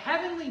 The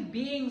heavenly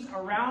beings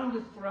around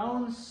the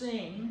throne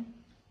sing,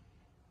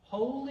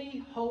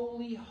 "Holy,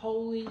 holy,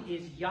 holy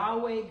is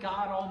Yahweh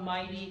God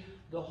Almighty.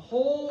 The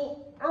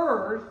whole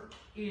earth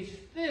is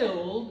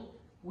filled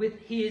with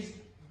His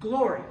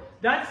glory."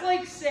 That's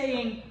like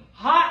saying,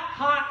 hot,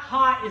 hot,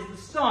 hot is the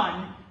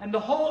sun, and the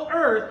whole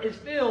earth is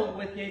filled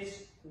with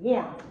its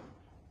warmth,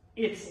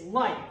 its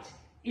light,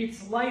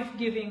 its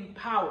life-giving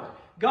power.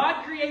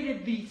 God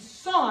created the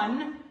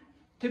sun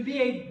to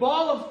be a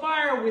ball of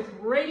fire with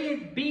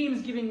radiant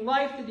beams giving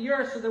life to the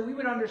earth so that we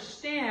would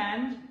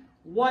understand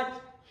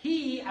what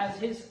He, as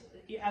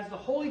the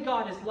Holy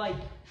God, is like,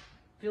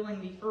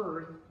 filling the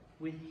earth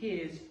with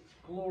His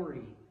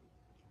glory.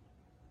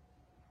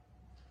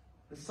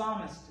 The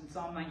psalmist in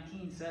Psalm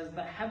 19 says,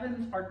 "The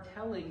heavens are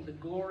telling the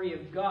glory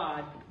of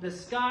God. The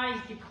skies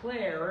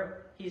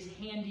declare His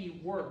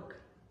handiwork."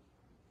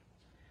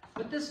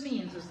 What this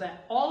means is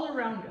that all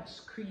around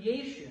us,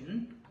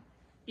 creation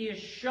is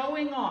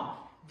showing off,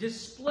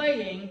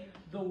 displaying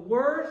the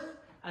worth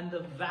and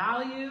the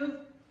value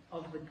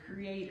of the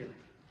Creator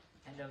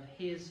and of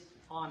His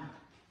honor,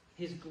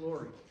 His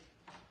glory.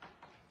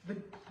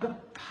 The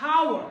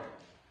power,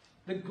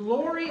 the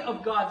glory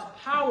of God's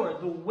power,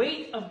 the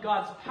weight of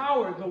God's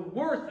power, the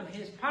worth of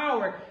His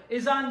power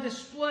is on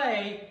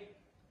display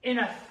in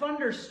a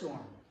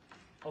thunderstorm,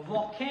 a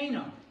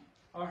volcano,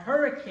 a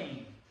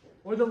hurricane,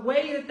 or the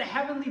way that the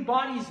heavenly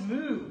bodies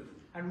move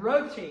and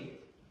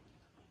rotate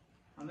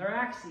on their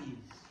axes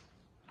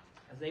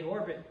as they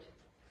orbit.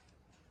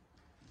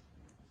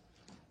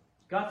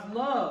 God's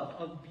love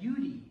of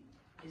beauty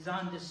is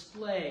on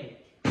display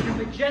in a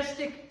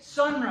majestic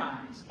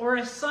sunrise or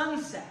a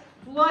sunset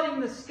flooding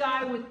the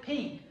sky with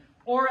pink,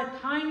 or a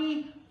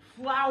tiny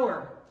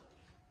flower,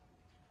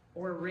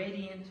 or a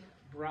radiant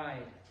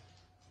bride.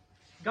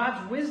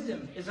 God's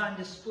wisdom is on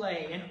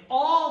display in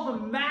all the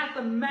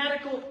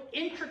mathematical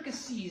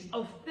intricacies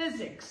of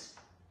physics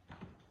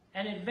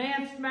and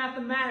advanced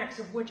mathematics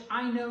of which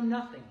I know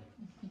nothing.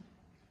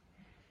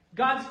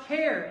 God's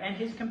care and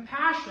His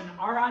compassion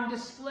are on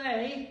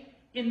display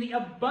in the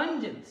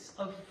abundance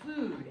of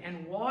food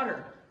and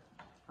water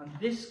on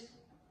this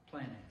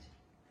planet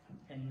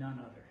and none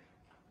other.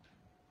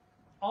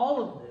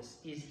 All of this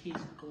is His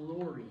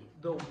glory,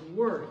 the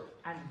worth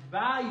and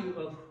value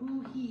of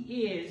who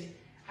He is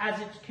as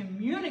it's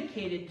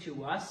communicated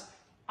to us,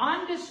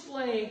 on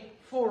display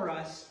for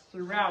us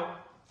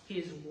throughout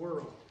His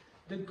world.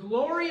 The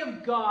glory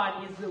of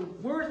God is the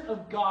worth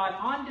of God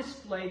on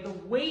display, the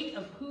weight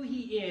of who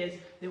He is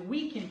that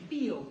we can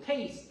feel,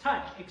 taste,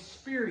 touch,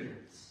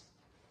 experience.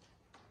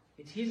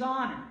 It's His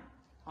honor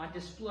on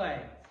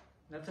display.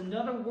 That's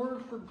another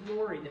word for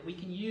glory that we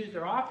can use.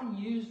 They're often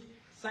used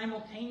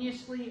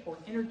simultaneously or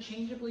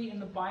interchangeably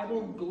in the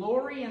Bible.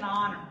 Glory and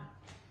honor.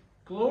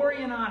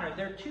 Glory and honor.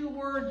 They're two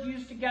words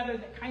used together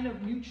that kind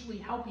of mutually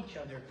help each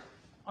other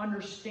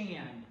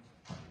understand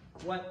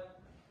what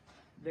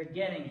they're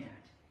getting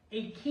at.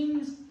 A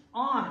king's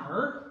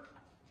honor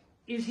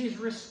is his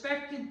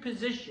respected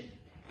position.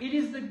 It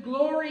is the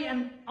glory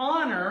and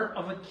honor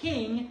of a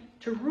king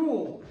to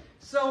rule.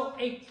 So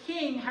a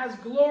king has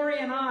glory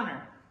and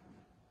honor,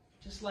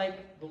 just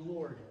like the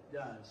Lord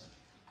does.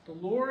 The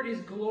Lord is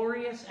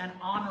glorious and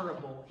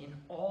honorable in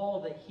all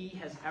that He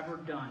has ever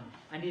done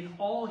and in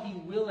all He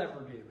will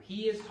ever do.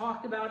 He is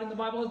talked about in the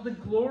Bible as the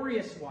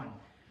glorious one.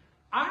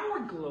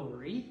 Our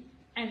glory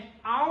and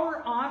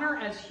our honor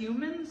as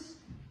humans,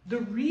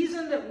 the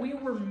reason that we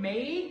were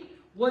made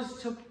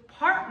was to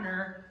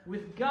partner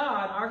with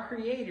God, our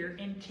Creator,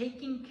 in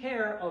taking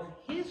care of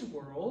His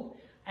world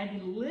and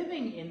in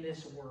living in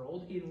this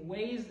world in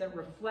ways that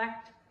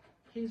reflect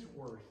His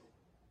worth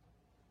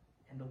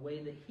and the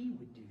way that He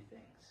would do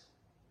things.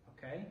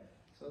 Okay?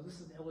 So this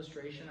is an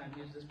illustration. I've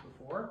used this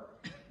before.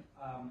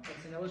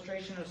 It's an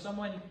illustration of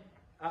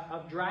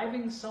of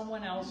driving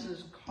someone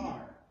else's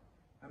car.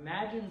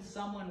 Imagine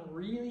someone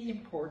really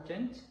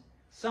important,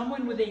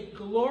 someone with a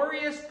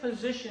glorious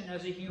position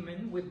as a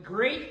human, with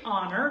great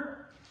honor,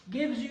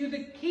 gives you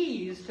the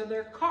keys to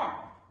their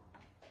car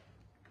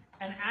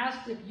and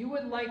asks if you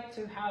would like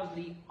to have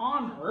the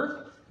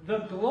honor, the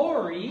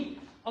glory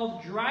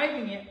of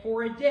driving it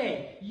for a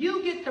day.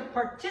 You get to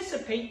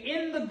participate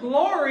in the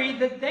glory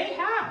that they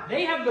have.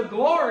 They have the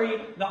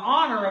glory, the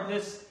honor of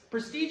this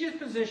prestigious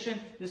position,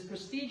 this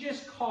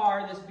prestigious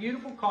car, this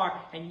beautiful car,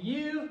 and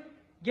you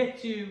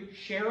get to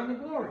share in the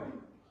glory.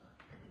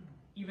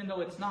 Even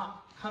though it's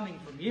not coming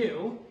from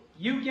you,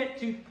 you get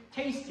to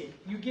taste it.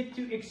 You get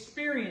to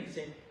experience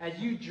it as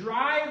you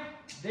drive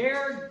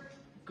their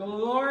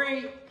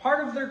glory,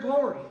 part of their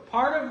glory,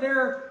 part of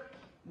their,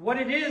 what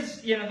it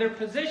is, their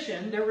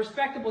position, their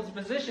respectable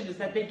position is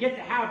that they get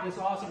to have this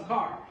awesome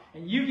car.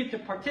 And you get to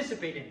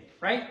participate in it,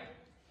 right?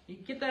 You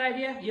get that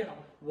idea?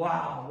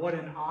 Wow, what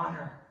an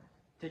honor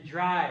to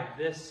drive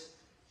this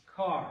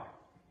car.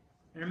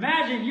 And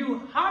imagine you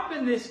hop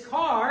in this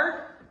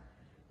car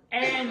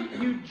and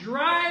you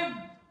drive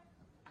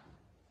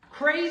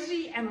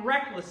crazy and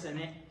reckless in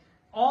it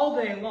all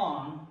day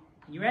long.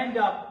 And you end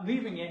up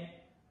leaving it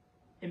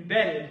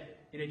embedded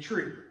in a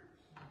tree.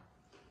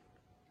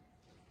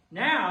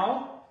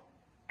 Now,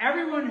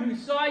 everyone who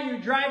saw you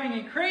driving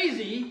it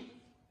crazy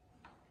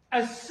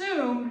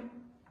assumed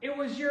it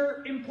was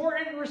your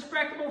important and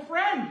respectable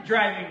friend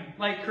driving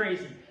like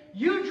crazy.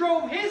 You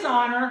drove his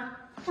honor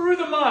through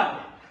the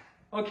mud.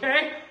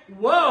 Okay?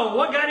 Whoa,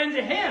 what got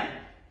into him?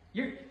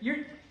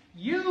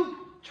 You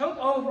took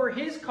over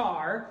his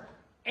car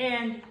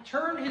and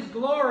turned his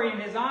glory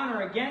and his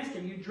honor against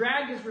him. You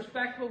dragged his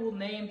respectable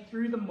name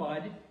through the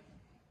mud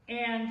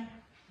and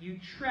you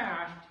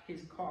trashed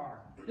his car.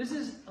 This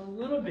is a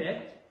little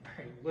bit,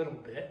 very little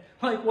bit,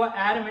 like what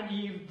Adam and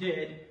Eve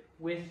did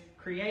with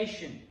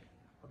creation.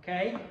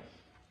 Okay?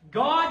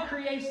 God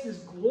creates this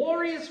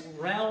glorious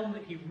realm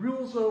that He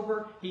rules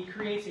over. He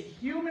creates a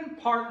human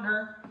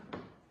partner,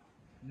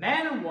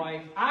 man and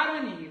wife,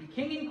 Adam and Eve,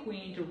 king and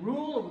queen, to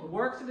rule over the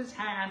works of His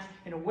hands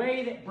in a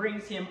way that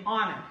brings Him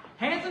honor.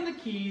 Hands on the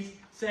keys,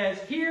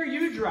 says, here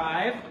you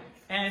drive,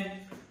 and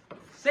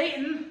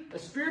Satan, a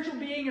spiritual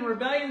being in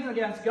rebellion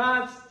against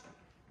God,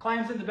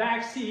 climbs in the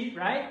back seat,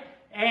 right?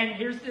 And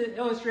here's the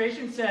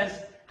illustration,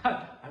 says,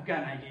 I've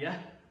got an idea.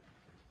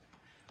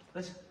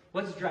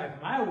 Let's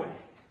drive my way.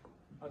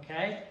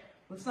 Okay?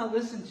 Let's not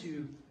listen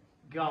to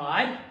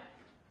God.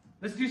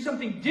 Let's do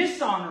something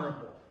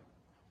dishonorable.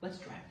 Let's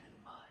drive in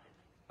the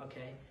mud.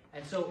 Okay?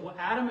 And so what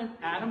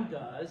Adam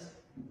does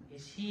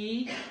is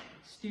he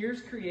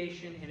steers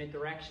creation in a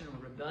direction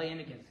of rebellion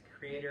against the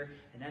Creator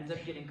and ends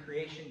up getting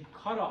creation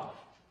cut off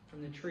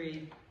from the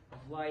tree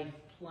of life,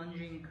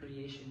 plunging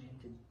creation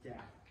into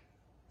death.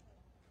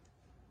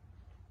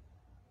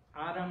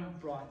 Adam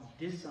brought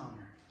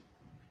dishonor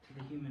to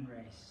the human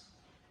race.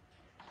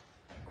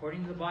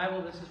 According to the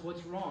Bible, this is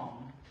what's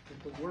wrong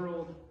with the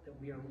world that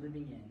we are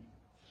living in.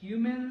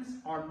 Humans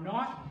are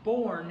not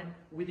born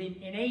with an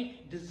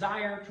innate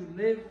desire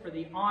to live for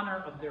the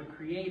honor of their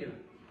Creator.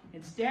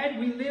 Instead,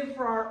 we live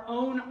for our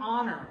own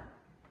honor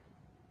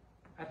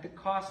at the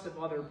cost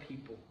of other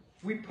people.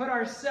 We put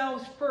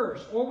ourselves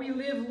first, or we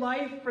live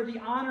life for the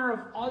honor of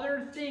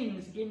other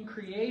things in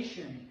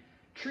creation,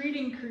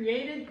 treating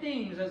created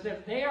things as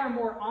if they are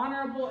more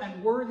honorable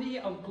and worthy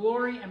of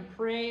glory and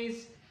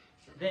praise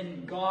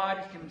than God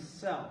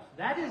Himself.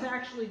 That is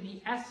actually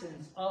the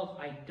essence of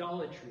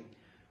idolatry.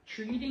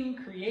 Treating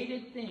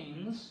created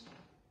things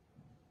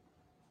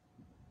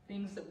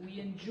that we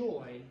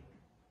enjoy,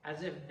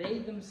 as if they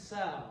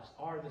themselves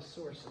are the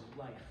source of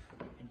life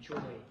and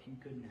joy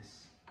and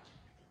goodness.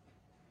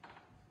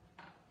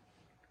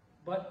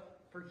 But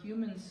for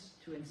humans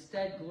to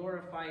instead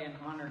glorify and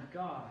honor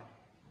God,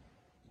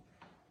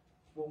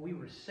 what we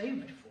were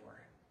saved for,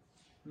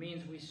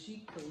 means we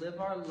seek to live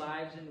our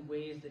lives in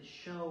ways that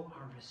show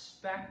our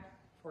respect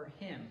for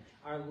Him,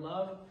 our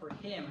love for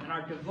Him, and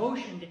our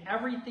devotion to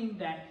everything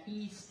that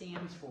He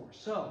stands for.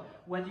 So,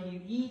 whether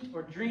you eat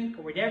or drink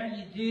or whatever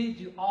you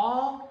do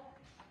all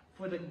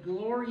for the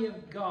glory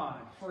of God,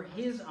 for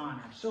His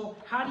honor. So,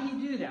 how do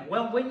you do that?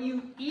 Well, when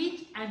you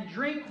eat and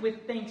drink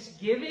with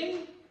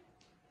thanksgiving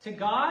to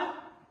God,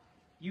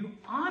 you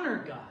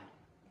honor God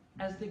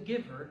as the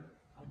giver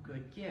of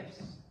good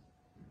gifts.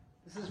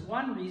 This is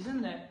one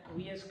reason that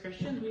we as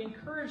Christians, we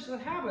encourage the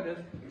habit of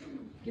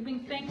giving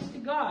thanks to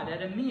God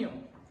at a meal.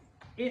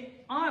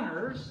 It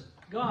honors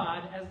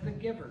God as the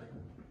giver.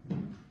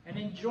 And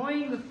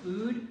enjoying the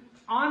food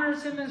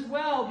honors Him as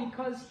well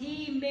because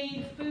He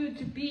made food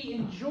to be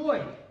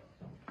enjoyed.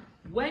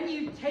 When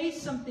you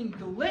taste something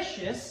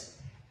delicious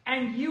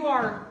and you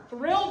are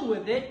thrilled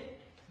with it,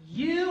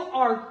 You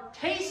are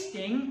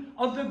tasting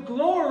of the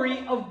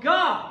glory of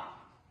God.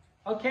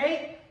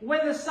 Okay?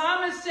 When the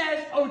psalmist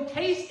says, "Oh,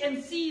 taste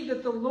and see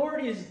that the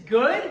Lord is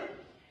good,"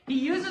 he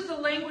uses the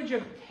language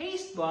of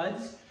taste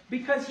buds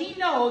because he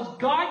knows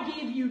God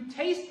gave you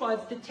taste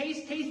buds to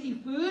taste tasty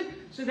food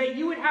so that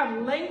you would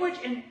have language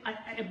and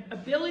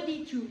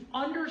ability to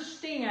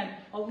understand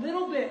a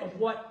little bit of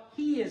what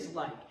he is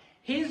like.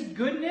 His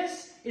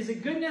goodness is a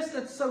goodness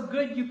that's so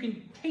good you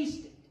can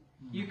taste it.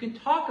 You can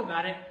talk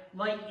about it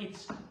like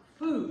it's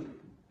food.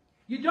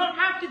 You don't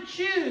have to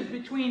choose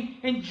between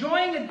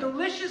enjoying a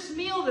delicious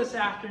meal this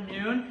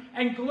afternoon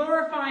and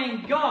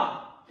glorifying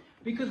God.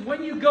 Because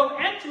when you go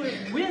into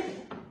it with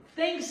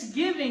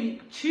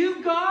thanksgiving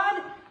to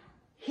God,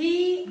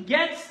 he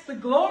gets the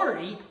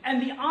glory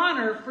and the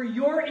honor for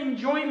your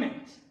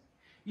enjoyment.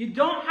 You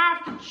don't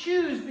have to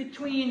choose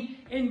between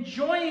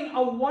enjoying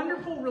a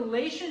wonderful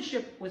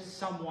relationship with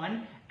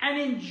someone and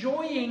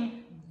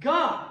enjoying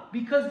God.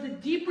 Because the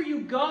deeper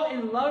you go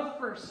in love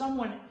for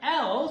someone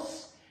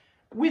else,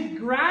 with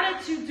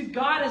gratitude to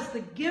God as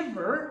the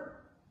giver,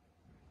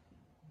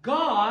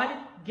 God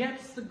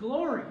gets the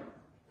glory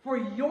for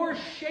your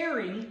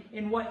sharing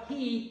in what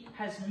he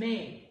has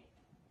made.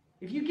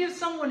 If you give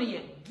someone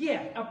a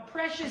gift, a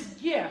precious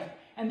gift,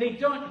 and they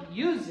don't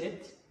use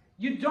it,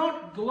 you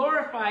don't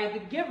glorify the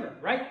giver,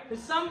 right? If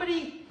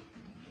somebody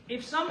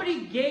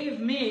gave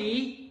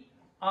me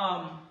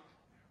a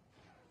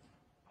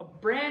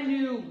brand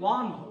new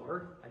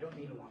lawnmower, I don't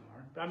need a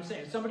lawnmower, but I'm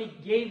saying if somebody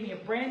gave me a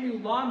brand new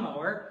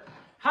lawnmower,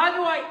 how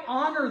do I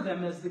honor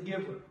them as the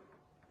giver?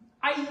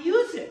 I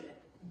use it.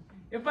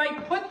 If I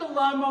put the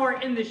lawnmower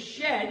in the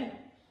shed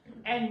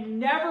and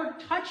never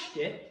touched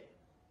it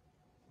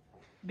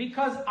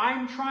because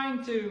I'm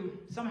trying to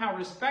somehow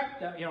respect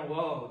them,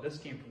 whoa, this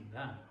came from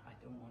them. I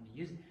don't want to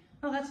use it.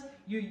 No, that's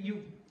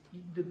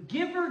the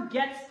giver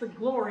gets the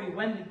glory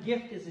when the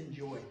gift is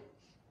enjoyed.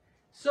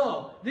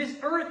 So, this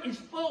earth is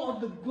full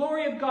of the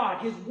glory of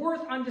God, his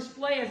worth on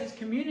display as it's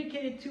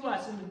communicated to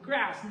us in the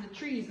grass, and the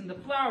trees, and the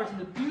flowers, and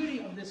the beauty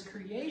of this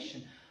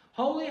creation.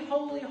 Holy,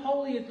 holy,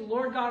 holy is the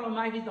Lord God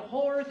Almighty. The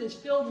whole earth is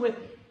filled with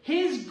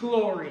his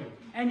glory,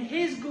 and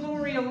his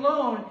glory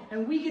alone,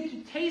 and we get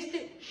to taste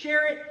it,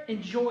 share it,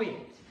 enjoy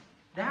it.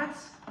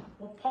 That's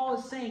what Paul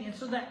is saying. And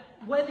so that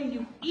whether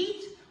you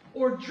eat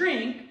or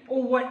drink,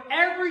 or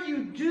whatever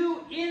you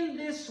do in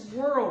this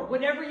world,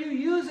 whatever you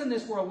use in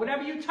this world,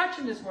 whatever you touch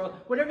in this world,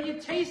 whatever you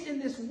taste in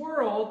this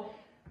world,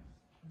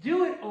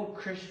 do it, O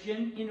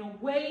Christian, in a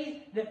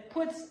way that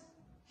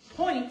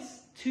points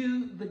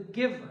to the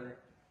giver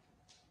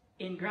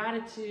in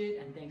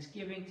gratitude and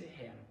thanksgiving to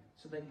him,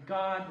 so that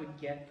God would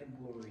get the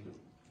glory.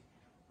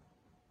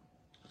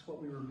 That's what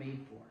we were made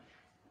for.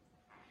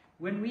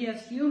 When we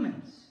as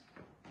humans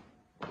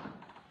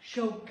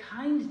show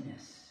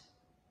kindness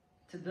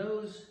to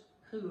those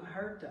who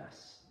hurt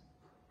us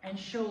and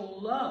show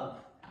love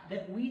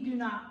that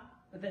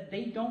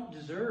they don't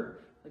deserve.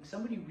 Like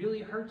somebody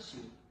really hurts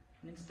you.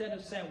 And instead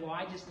of saying, well,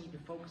 I just need to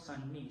focus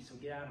on me, so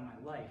get out of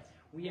my life,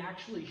 we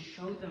actually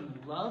show them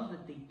love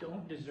that they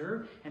don't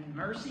deserve, and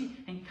mercy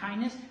and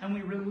kindness, and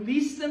we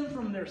release them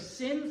from their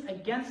sins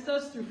against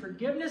us through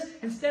forgiveness,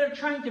 instead of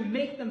trying to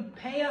make them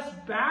pay us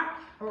back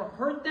or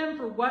hurt them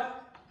for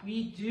what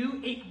we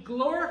do. It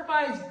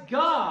glorifies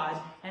God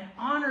and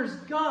honors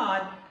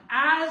God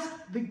as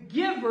the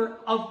giver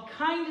of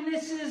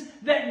kindnesses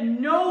that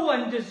no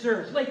one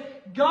deserves.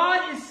 Like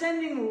God is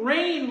sending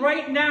rain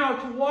right now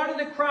to water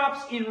the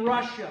crops in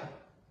Russia.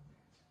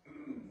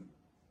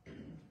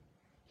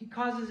 He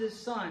causes his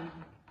sun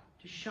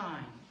to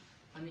shine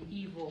on the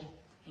evil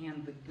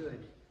and the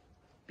good.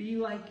 Be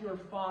like your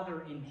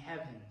Father in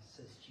heaven,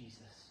 says Jesus.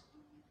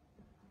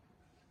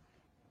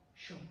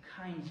 Show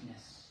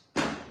kindness.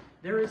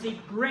 There is a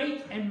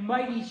great and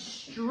mighty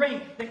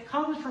strength that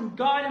comes from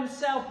God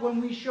himself when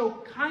we show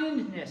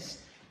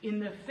kindness in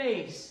the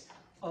face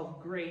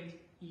of great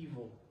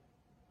evil.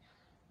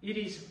 It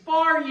is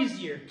far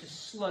easier to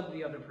slug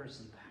the other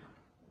person back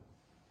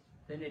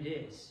than it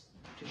is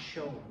to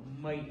show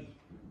mighty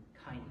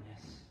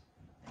kindness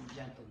and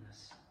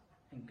gentleness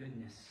and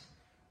goodness,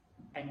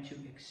 and to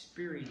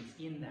experience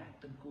in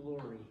that the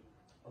glory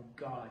of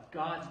God.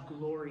 God's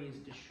glory is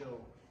to show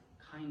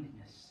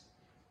kindness.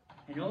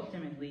 And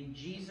ultimately,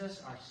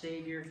 Jesus, our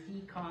Savior,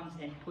 he comes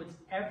and puts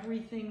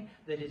everything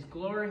that is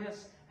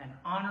glorious and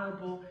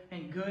honorable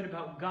and good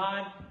about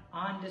God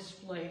on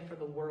display for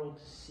the world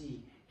to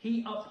see.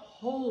 He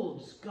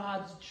upholds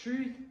God's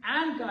truth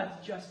and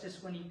God's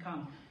justice when he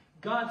comes.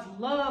 God's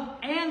love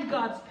and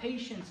God's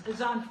patience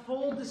is on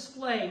full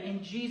display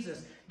in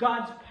Jesus.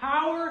 God's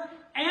power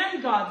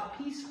and God's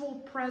peaceful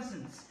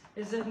presence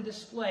is on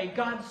display.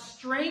 God's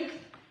strength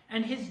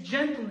and his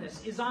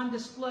gentleness is on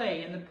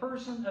display in the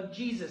person of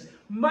Jesus.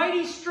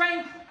 Mighty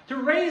strength to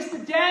raise the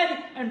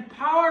dead, and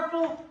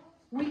powerful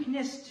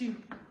weakness to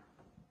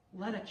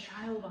let a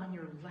child on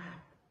your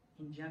lap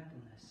in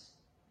gentleness.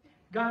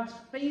 God's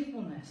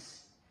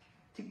faithfulness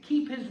to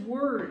keep his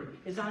word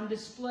is on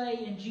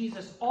display in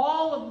Jesus.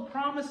 All of the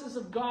promises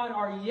of God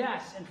are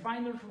yes and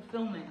find their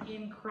fulfillment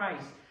in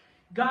Christ.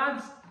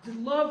 God's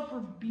love for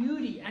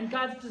beauty and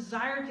God's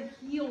desire to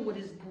heal what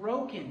is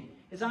broken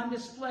is on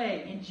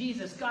display in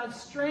Jesus. God's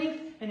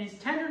strength and his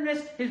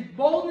tenderness, his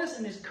boldness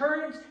and his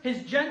courage,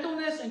 his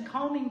gentleness and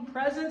calming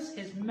presence,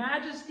 his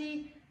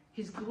majesty,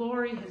 his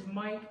glory, his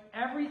might,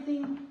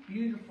 everything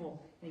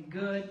beautiful and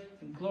good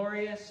and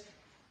glorious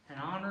and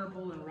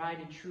honorable and right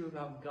and true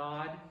about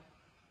God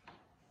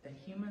that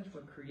humans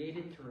were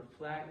created to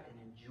reflect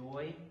and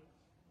enjoy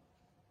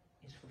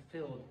is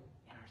fulfilled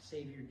in our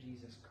Savior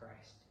Jesus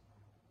Christ.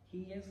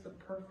 He is the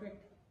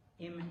perfect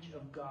image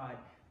of God,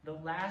 the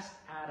last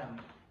Adam,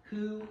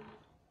 who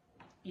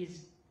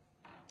is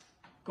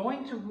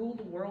going to rule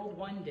the world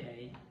one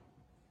day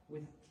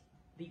with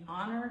the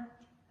honor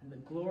and the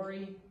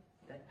glory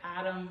that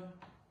Adam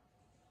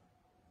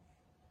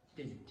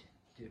didn't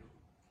do.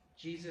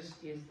 Jesus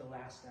is the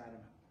last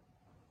Adam.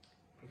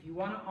 If you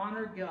want to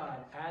honor God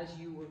as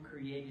you were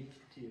created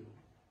to do,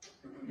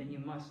 then you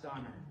must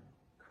honor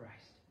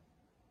Christ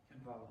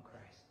and follow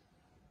Christ.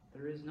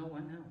 There is no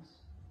one else.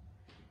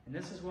 And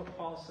this is what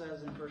Paul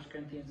says in 1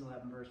 Corinthians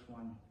 11, verse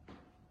 1.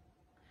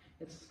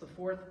 It's the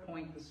fourth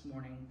point this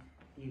morning,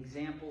 the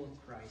example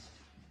of Christ.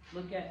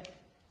 Look at,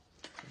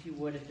 if you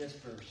would, at this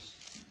verse.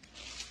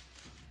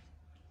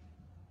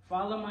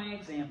 Follow my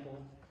example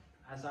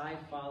as I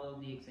follow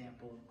the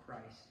example of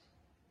Christ.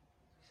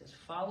 He says,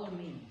 follow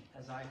me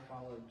as I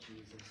follow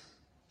Jesus.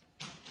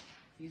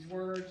 These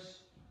words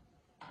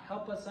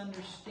help us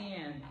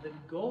understand the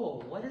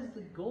goal. What is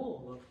the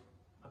goal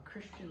of a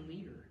Christian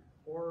leader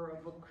or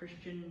of a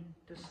Christian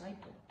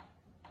disciple?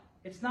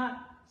 It's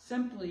not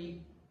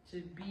simply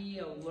to be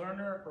a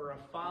learner or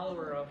a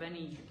follower of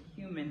any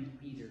human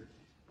leader,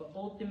 but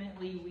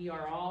ultimately we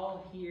are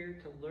all here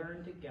to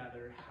learn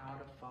together how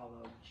to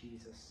follow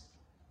Jesus.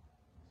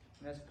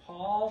 And as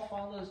Paul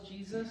follows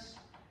Jesus,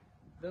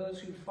 those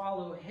who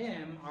follow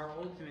him are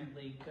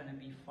ultimately going to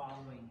be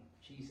following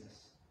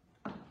Jesus.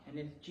 And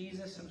it's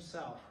Jesus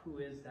himself who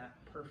is that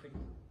perfect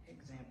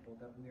example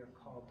that we are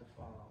called to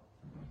follow.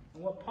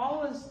 And what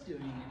Paul is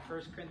doing in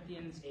 1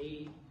 Corinthians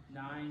 8,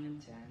 9,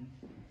 and 10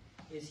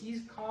 is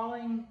he's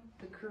calling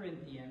the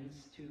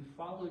Corinthians to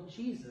follow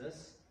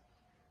Jesus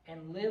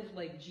and live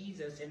like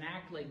Jesus and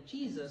act like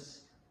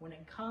Jesus when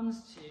it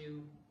comes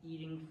to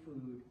eating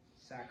food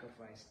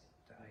sacrificed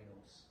to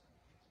idols.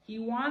 He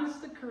wants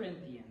the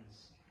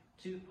Corinthians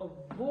to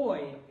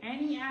avoid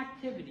any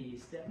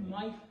activities that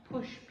might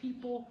push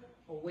people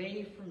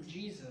away from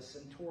Jesus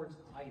and towards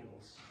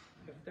idols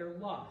if they're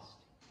lost.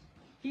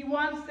 He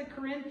wants the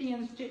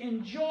Corinthians to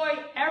enjoy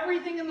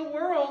everything in the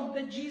world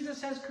that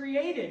Jesus has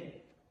created.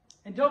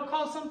 And don't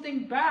call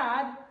something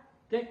bad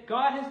that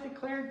God has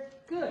declared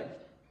good,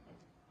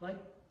 like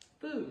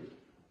food.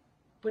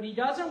 But he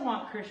doesn't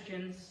want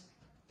Christians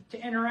to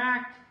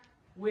interact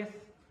with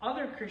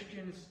other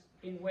Christians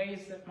in ways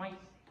that might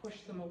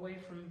push them away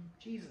from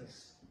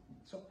Jesus.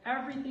 So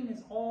everything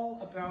is all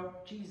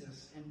about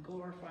Jesus and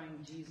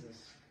glorifying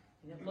Jesus.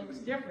 And it looks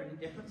different in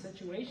different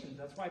situations.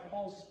 That's why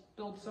Paul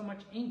spilled so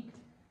much ink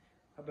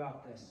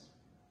about this.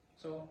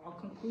 So I'll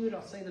conclude.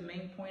 I'll say the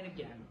main point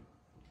again.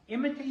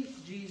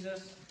 Imitate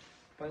Jesus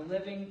by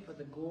living for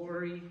the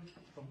glory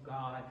of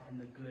God and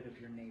the good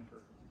of your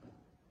neighbor.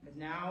 And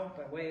now,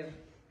 by way of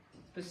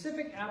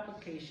specific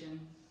application,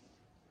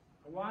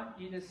 I want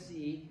you to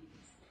see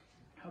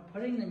how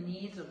putting the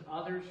needs of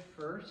others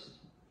first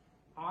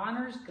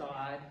honors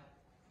God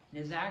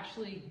and is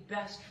actually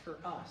best for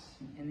us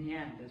in the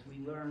end as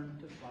we learn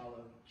to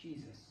follow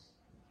Jesus.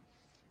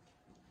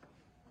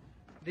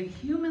 The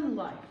human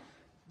life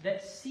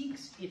that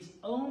seeks its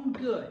own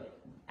good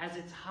as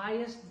its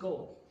highest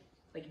goal,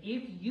 like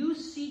if you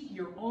seek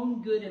your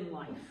own good in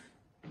life,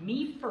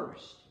 me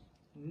first,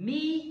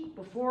 me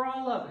before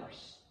all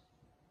others,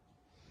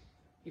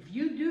 if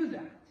you do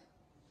that,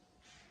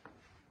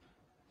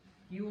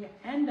 you will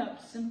end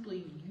up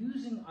simply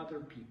using other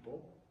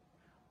people,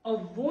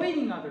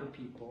 avoiding other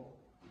people,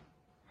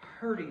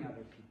 hurting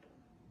other people.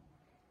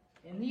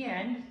 In the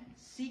end,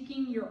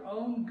 seeking your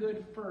own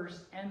good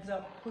first ends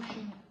up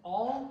pushing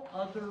all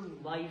other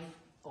life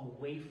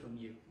away from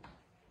you.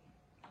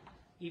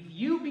 If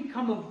you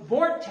become a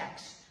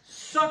vortex,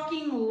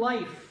 sucking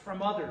life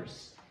from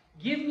others,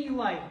 give me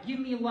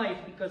life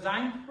because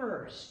I'm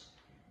first,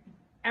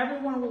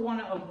 everyone will want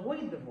to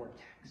avoid the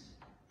vortex,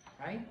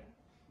 right?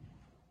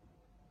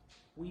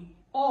 We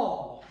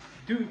all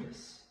do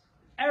this.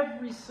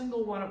 Every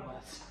single one of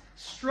us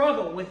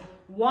struggle with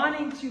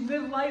wanting to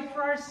live life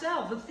for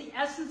ourselves. That's the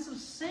essence of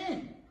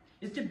sin,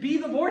 is to be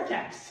the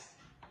vortex.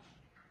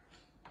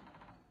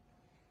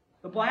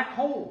 The black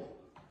hole.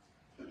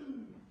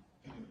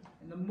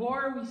 And the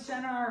more we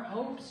center our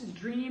hopes and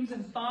dreams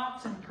and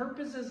thoughts and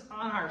purposes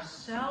on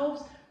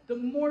ourselves, the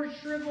more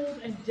shriveled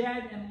and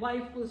dead and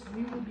lifeless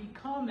we will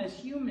become as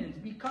humans,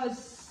 because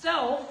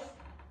self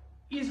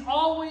is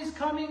always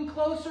coming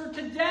closer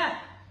to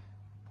death.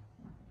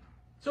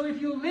 So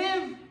if you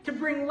live to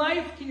bring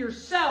life to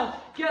yourself,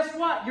 guess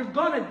what? You're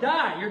going to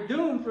die. You're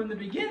doomed from the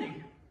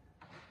beginning.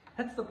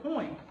 That's the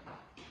point.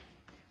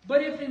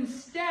 But if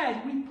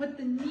instead we put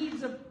the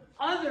needs of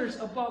others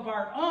above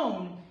our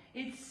own,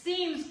 It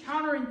seems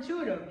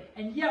counterintuitive,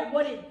 and yet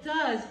what it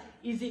does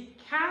is it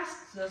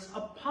casts us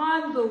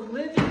upon the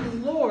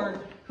living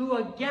Lord who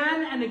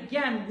again and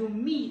again will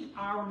meet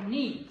our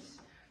needs.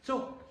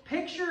 So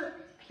picture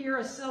here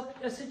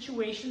a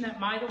situation that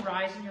might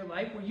arise in your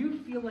life where you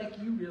feel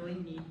like you really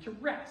need to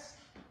rest.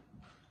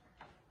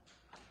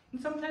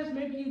 And sometimes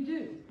maybe you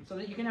do, so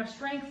that you can have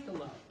strength to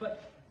love.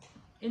 But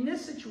in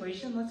this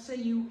situation, let's say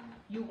you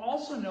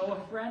also know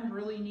a friend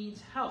really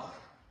needs help.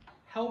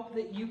 Help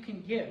that you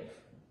can give.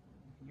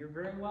 You're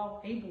very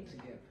well able to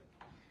give.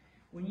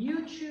 When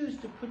you choose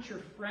to put your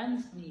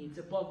friend's needs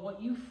above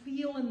what you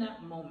feel in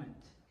that moment,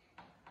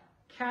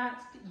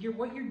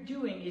 what you're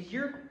doing is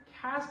you're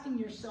casting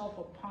yourself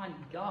upon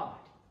God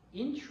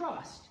in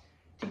trust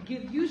to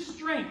give you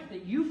strength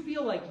that you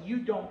feel like you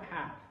don't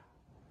have.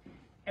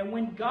 And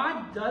when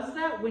God does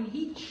that, when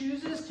He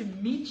chooses to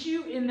meet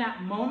you in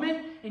that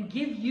moment and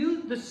give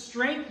you the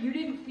strength you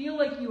didn't feel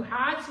like you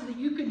had so that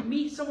you could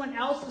meet someone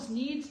else's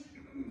needs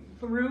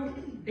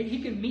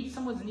He can meet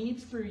someone's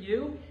needs through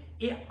you,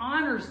 it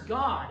honors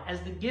God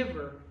as the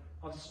giver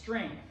of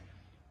strength.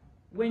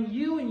 When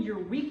you in your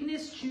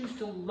weakness choose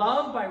to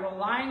love by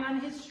relying on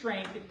His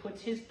strength, it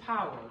puts His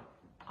power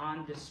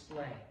on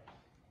display.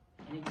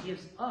 And it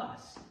gives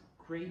us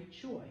great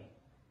joy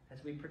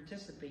as we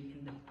participate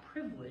in the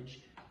privilege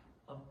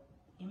of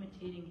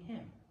imitating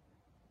Him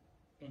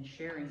and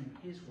sharing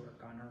His work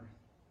on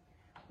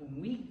earth.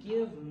 When we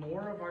give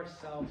more of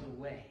ourselves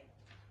away,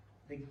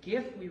 the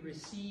gift we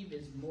receive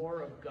is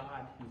more of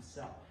God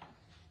Himself,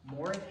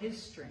 more of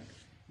His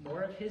strength,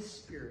 more of His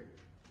Spirit,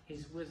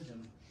 His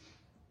wisdom,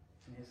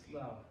 and His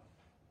love.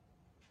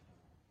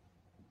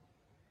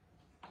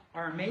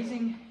 Our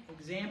amazing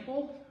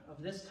example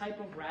of this type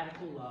of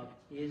radical love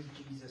is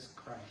Jesus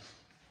Christ.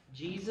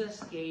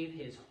 Jesus gave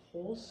His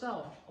whole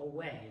self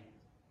away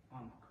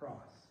on the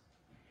cross.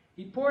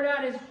 He poured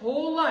out His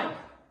whole life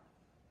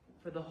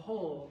for the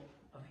whole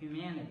of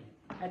humanity.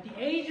 At the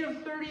age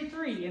of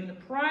 33, in the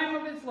prime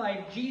of His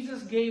life,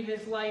 Jesus gave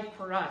His life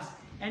for us.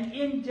 And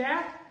in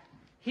death,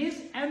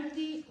 His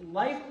empty,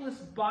 lifeless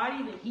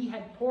body that He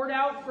had poured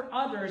out for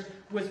others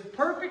was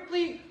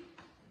perfectly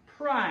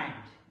primed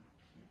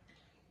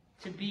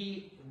to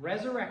be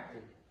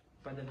resurrected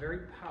by the very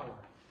power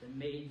that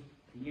made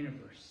the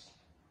universe.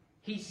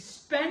 He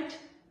spent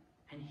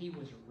and He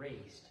was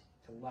raised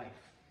to life.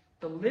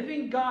 The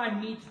living God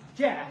meets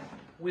death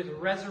with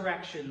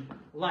resurrection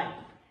life.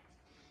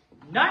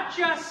 Not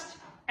just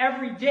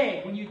every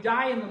day when you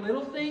die in the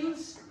little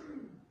things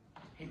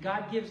and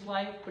God gives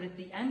life, but at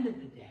the end of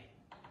the day,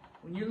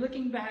 when you're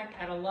looking back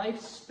at a life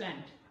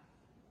spent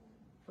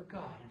for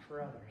God and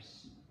for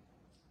others,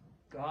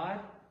 God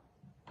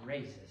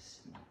raises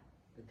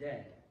the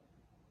dead.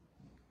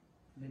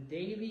 In the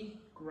daily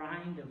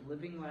grind of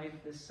living life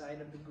this side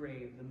of the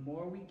grave, the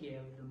more we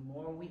give, the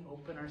more we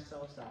open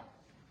ourselves up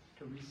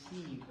to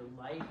receive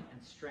the life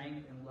and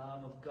strength and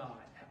love of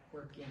God at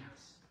work in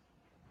us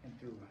and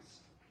through us.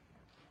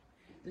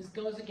 This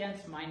goes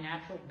against my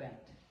natural bent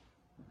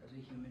as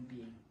a human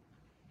being.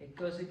 It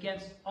goes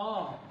against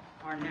all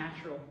our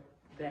natural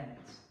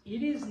bents.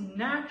 It is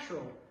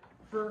natural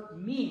for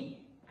me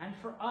and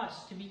for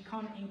us to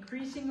become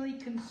increasingly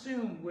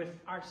consumed with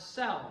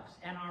ourselves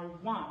and our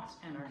wants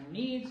and our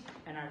needs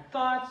and our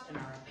thoughts and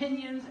our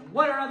opinions and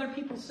what are other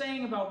people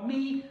saying about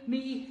me,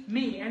 me,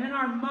 me. And in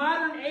our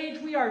modern age,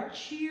 we are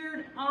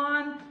cheered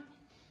on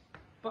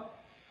but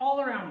all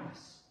around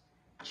us.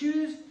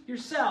 Choose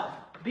yourself.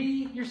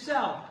 Be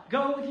yourself.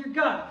 Go with your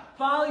gut.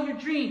 Follow your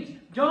dreams.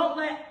 Don't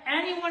let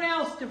anyone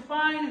else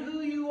define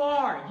who you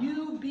are.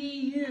 You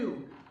be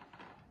you.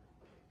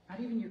 Not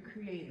even your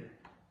Creator.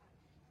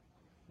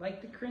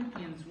 Like the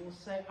Corinthians will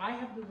say, I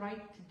have the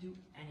right to do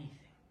anything.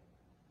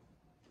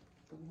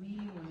 But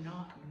we were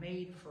not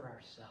made for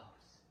ourselves.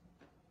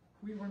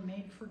 We were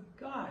made for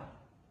God.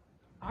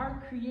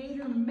 Our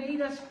Creator made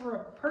us for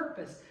a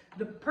purpose.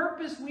 The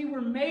purpose we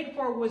were made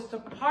for was to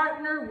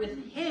partner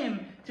with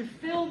Him to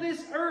fill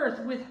this earth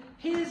with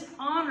His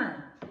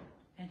honor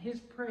and His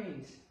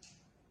praise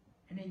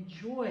and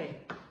enjoy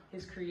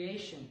His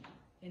creation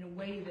in a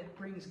way that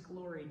brings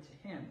glory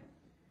to Him.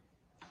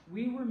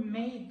 We were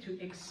made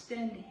to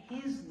extend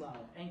His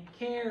love and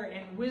care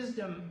and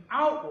wisdom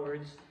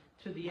outwards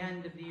to the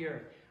end of the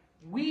earth.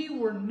 We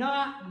were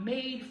not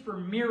made for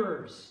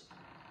mirrors.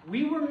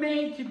 We were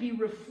made to be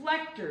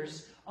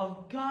reflectors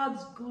of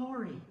God's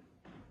glory.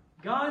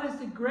 God is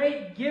the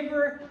great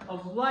giver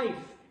of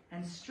life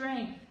and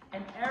strength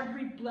and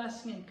every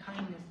blessing and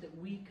kindness that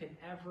we could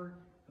ever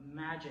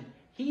imagine.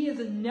 He is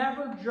a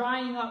never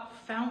drying up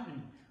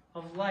fountain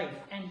of life,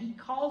 and He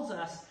calls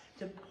us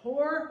to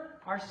pour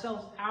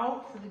ourselves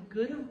out for the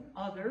good of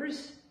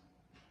others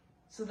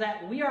so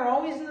that we are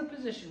always in the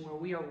position where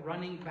we are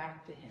running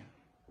back to Him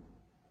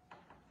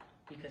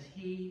because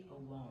He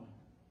alone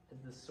is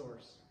the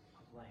source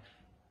of life.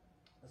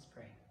 Let's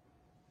pray.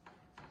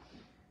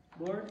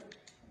 Lord,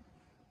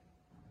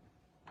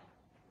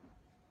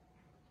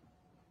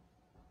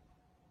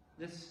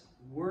 this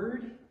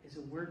word is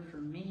a word for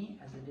me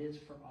as it is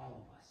for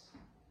all of us.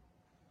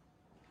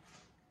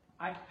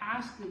 I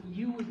ask that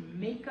you would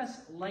make us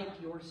like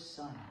your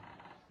Son.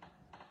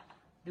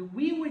 That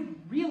we would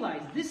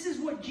realize this is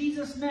what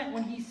Jesus meant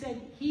when he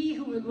said, he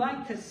who would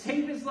like to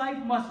save his life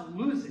must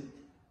lose it.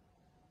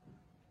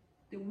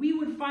 That we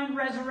would find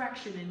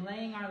resurrection in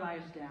laying our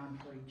lives down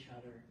for each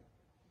other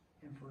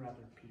and for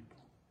other people.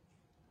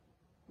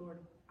 Lord,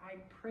 I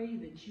pray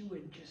that you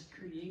would just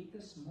create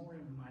this more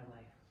in my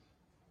life.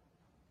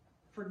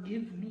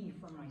 Forgive me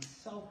for my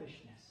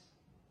selfishness.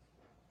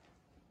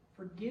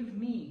 Forgive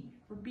me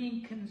for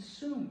being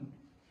consumed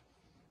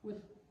with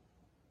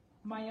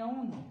my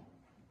own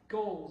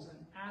goals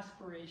and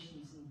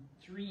aspirations and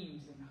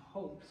dreams and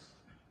hopes.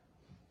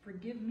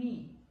 Forgive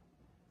me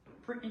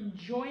for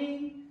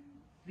enjoying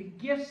the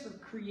gifts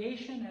of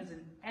creation as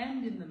an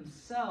end in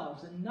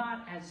themselves and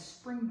not as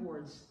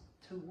springboards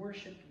to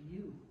worship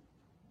you.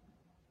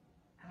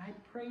 And I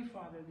pray,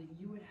 Father, that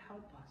you would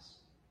help us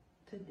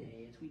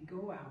today as we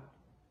go out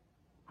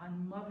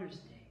on Mother's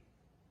Day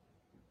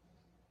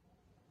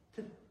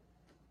to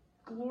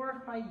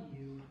glorify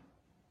you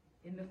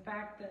in the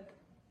fact that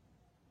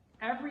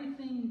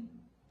everything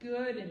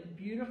good and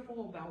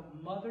beautiful about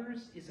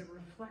mothers is a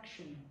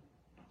reflection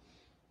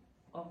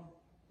of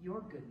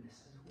your goodness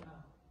as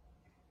well.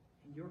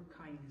 And your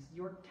kindness,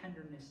 your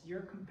tenderness,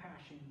 your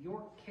compassion,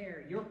 your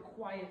care, your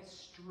quiet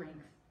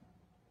strength.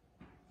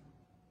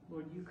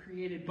 Lord, you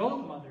created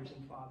both mothers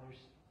and fathers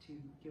to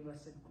give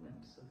us a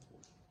glimpse of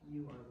what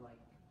you are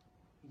like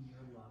in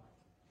your love.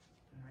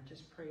 And I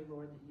just pray,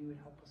 Lord, that you would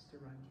help us to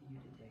run to you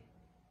today.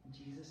 In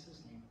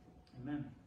Jesus' name, amen.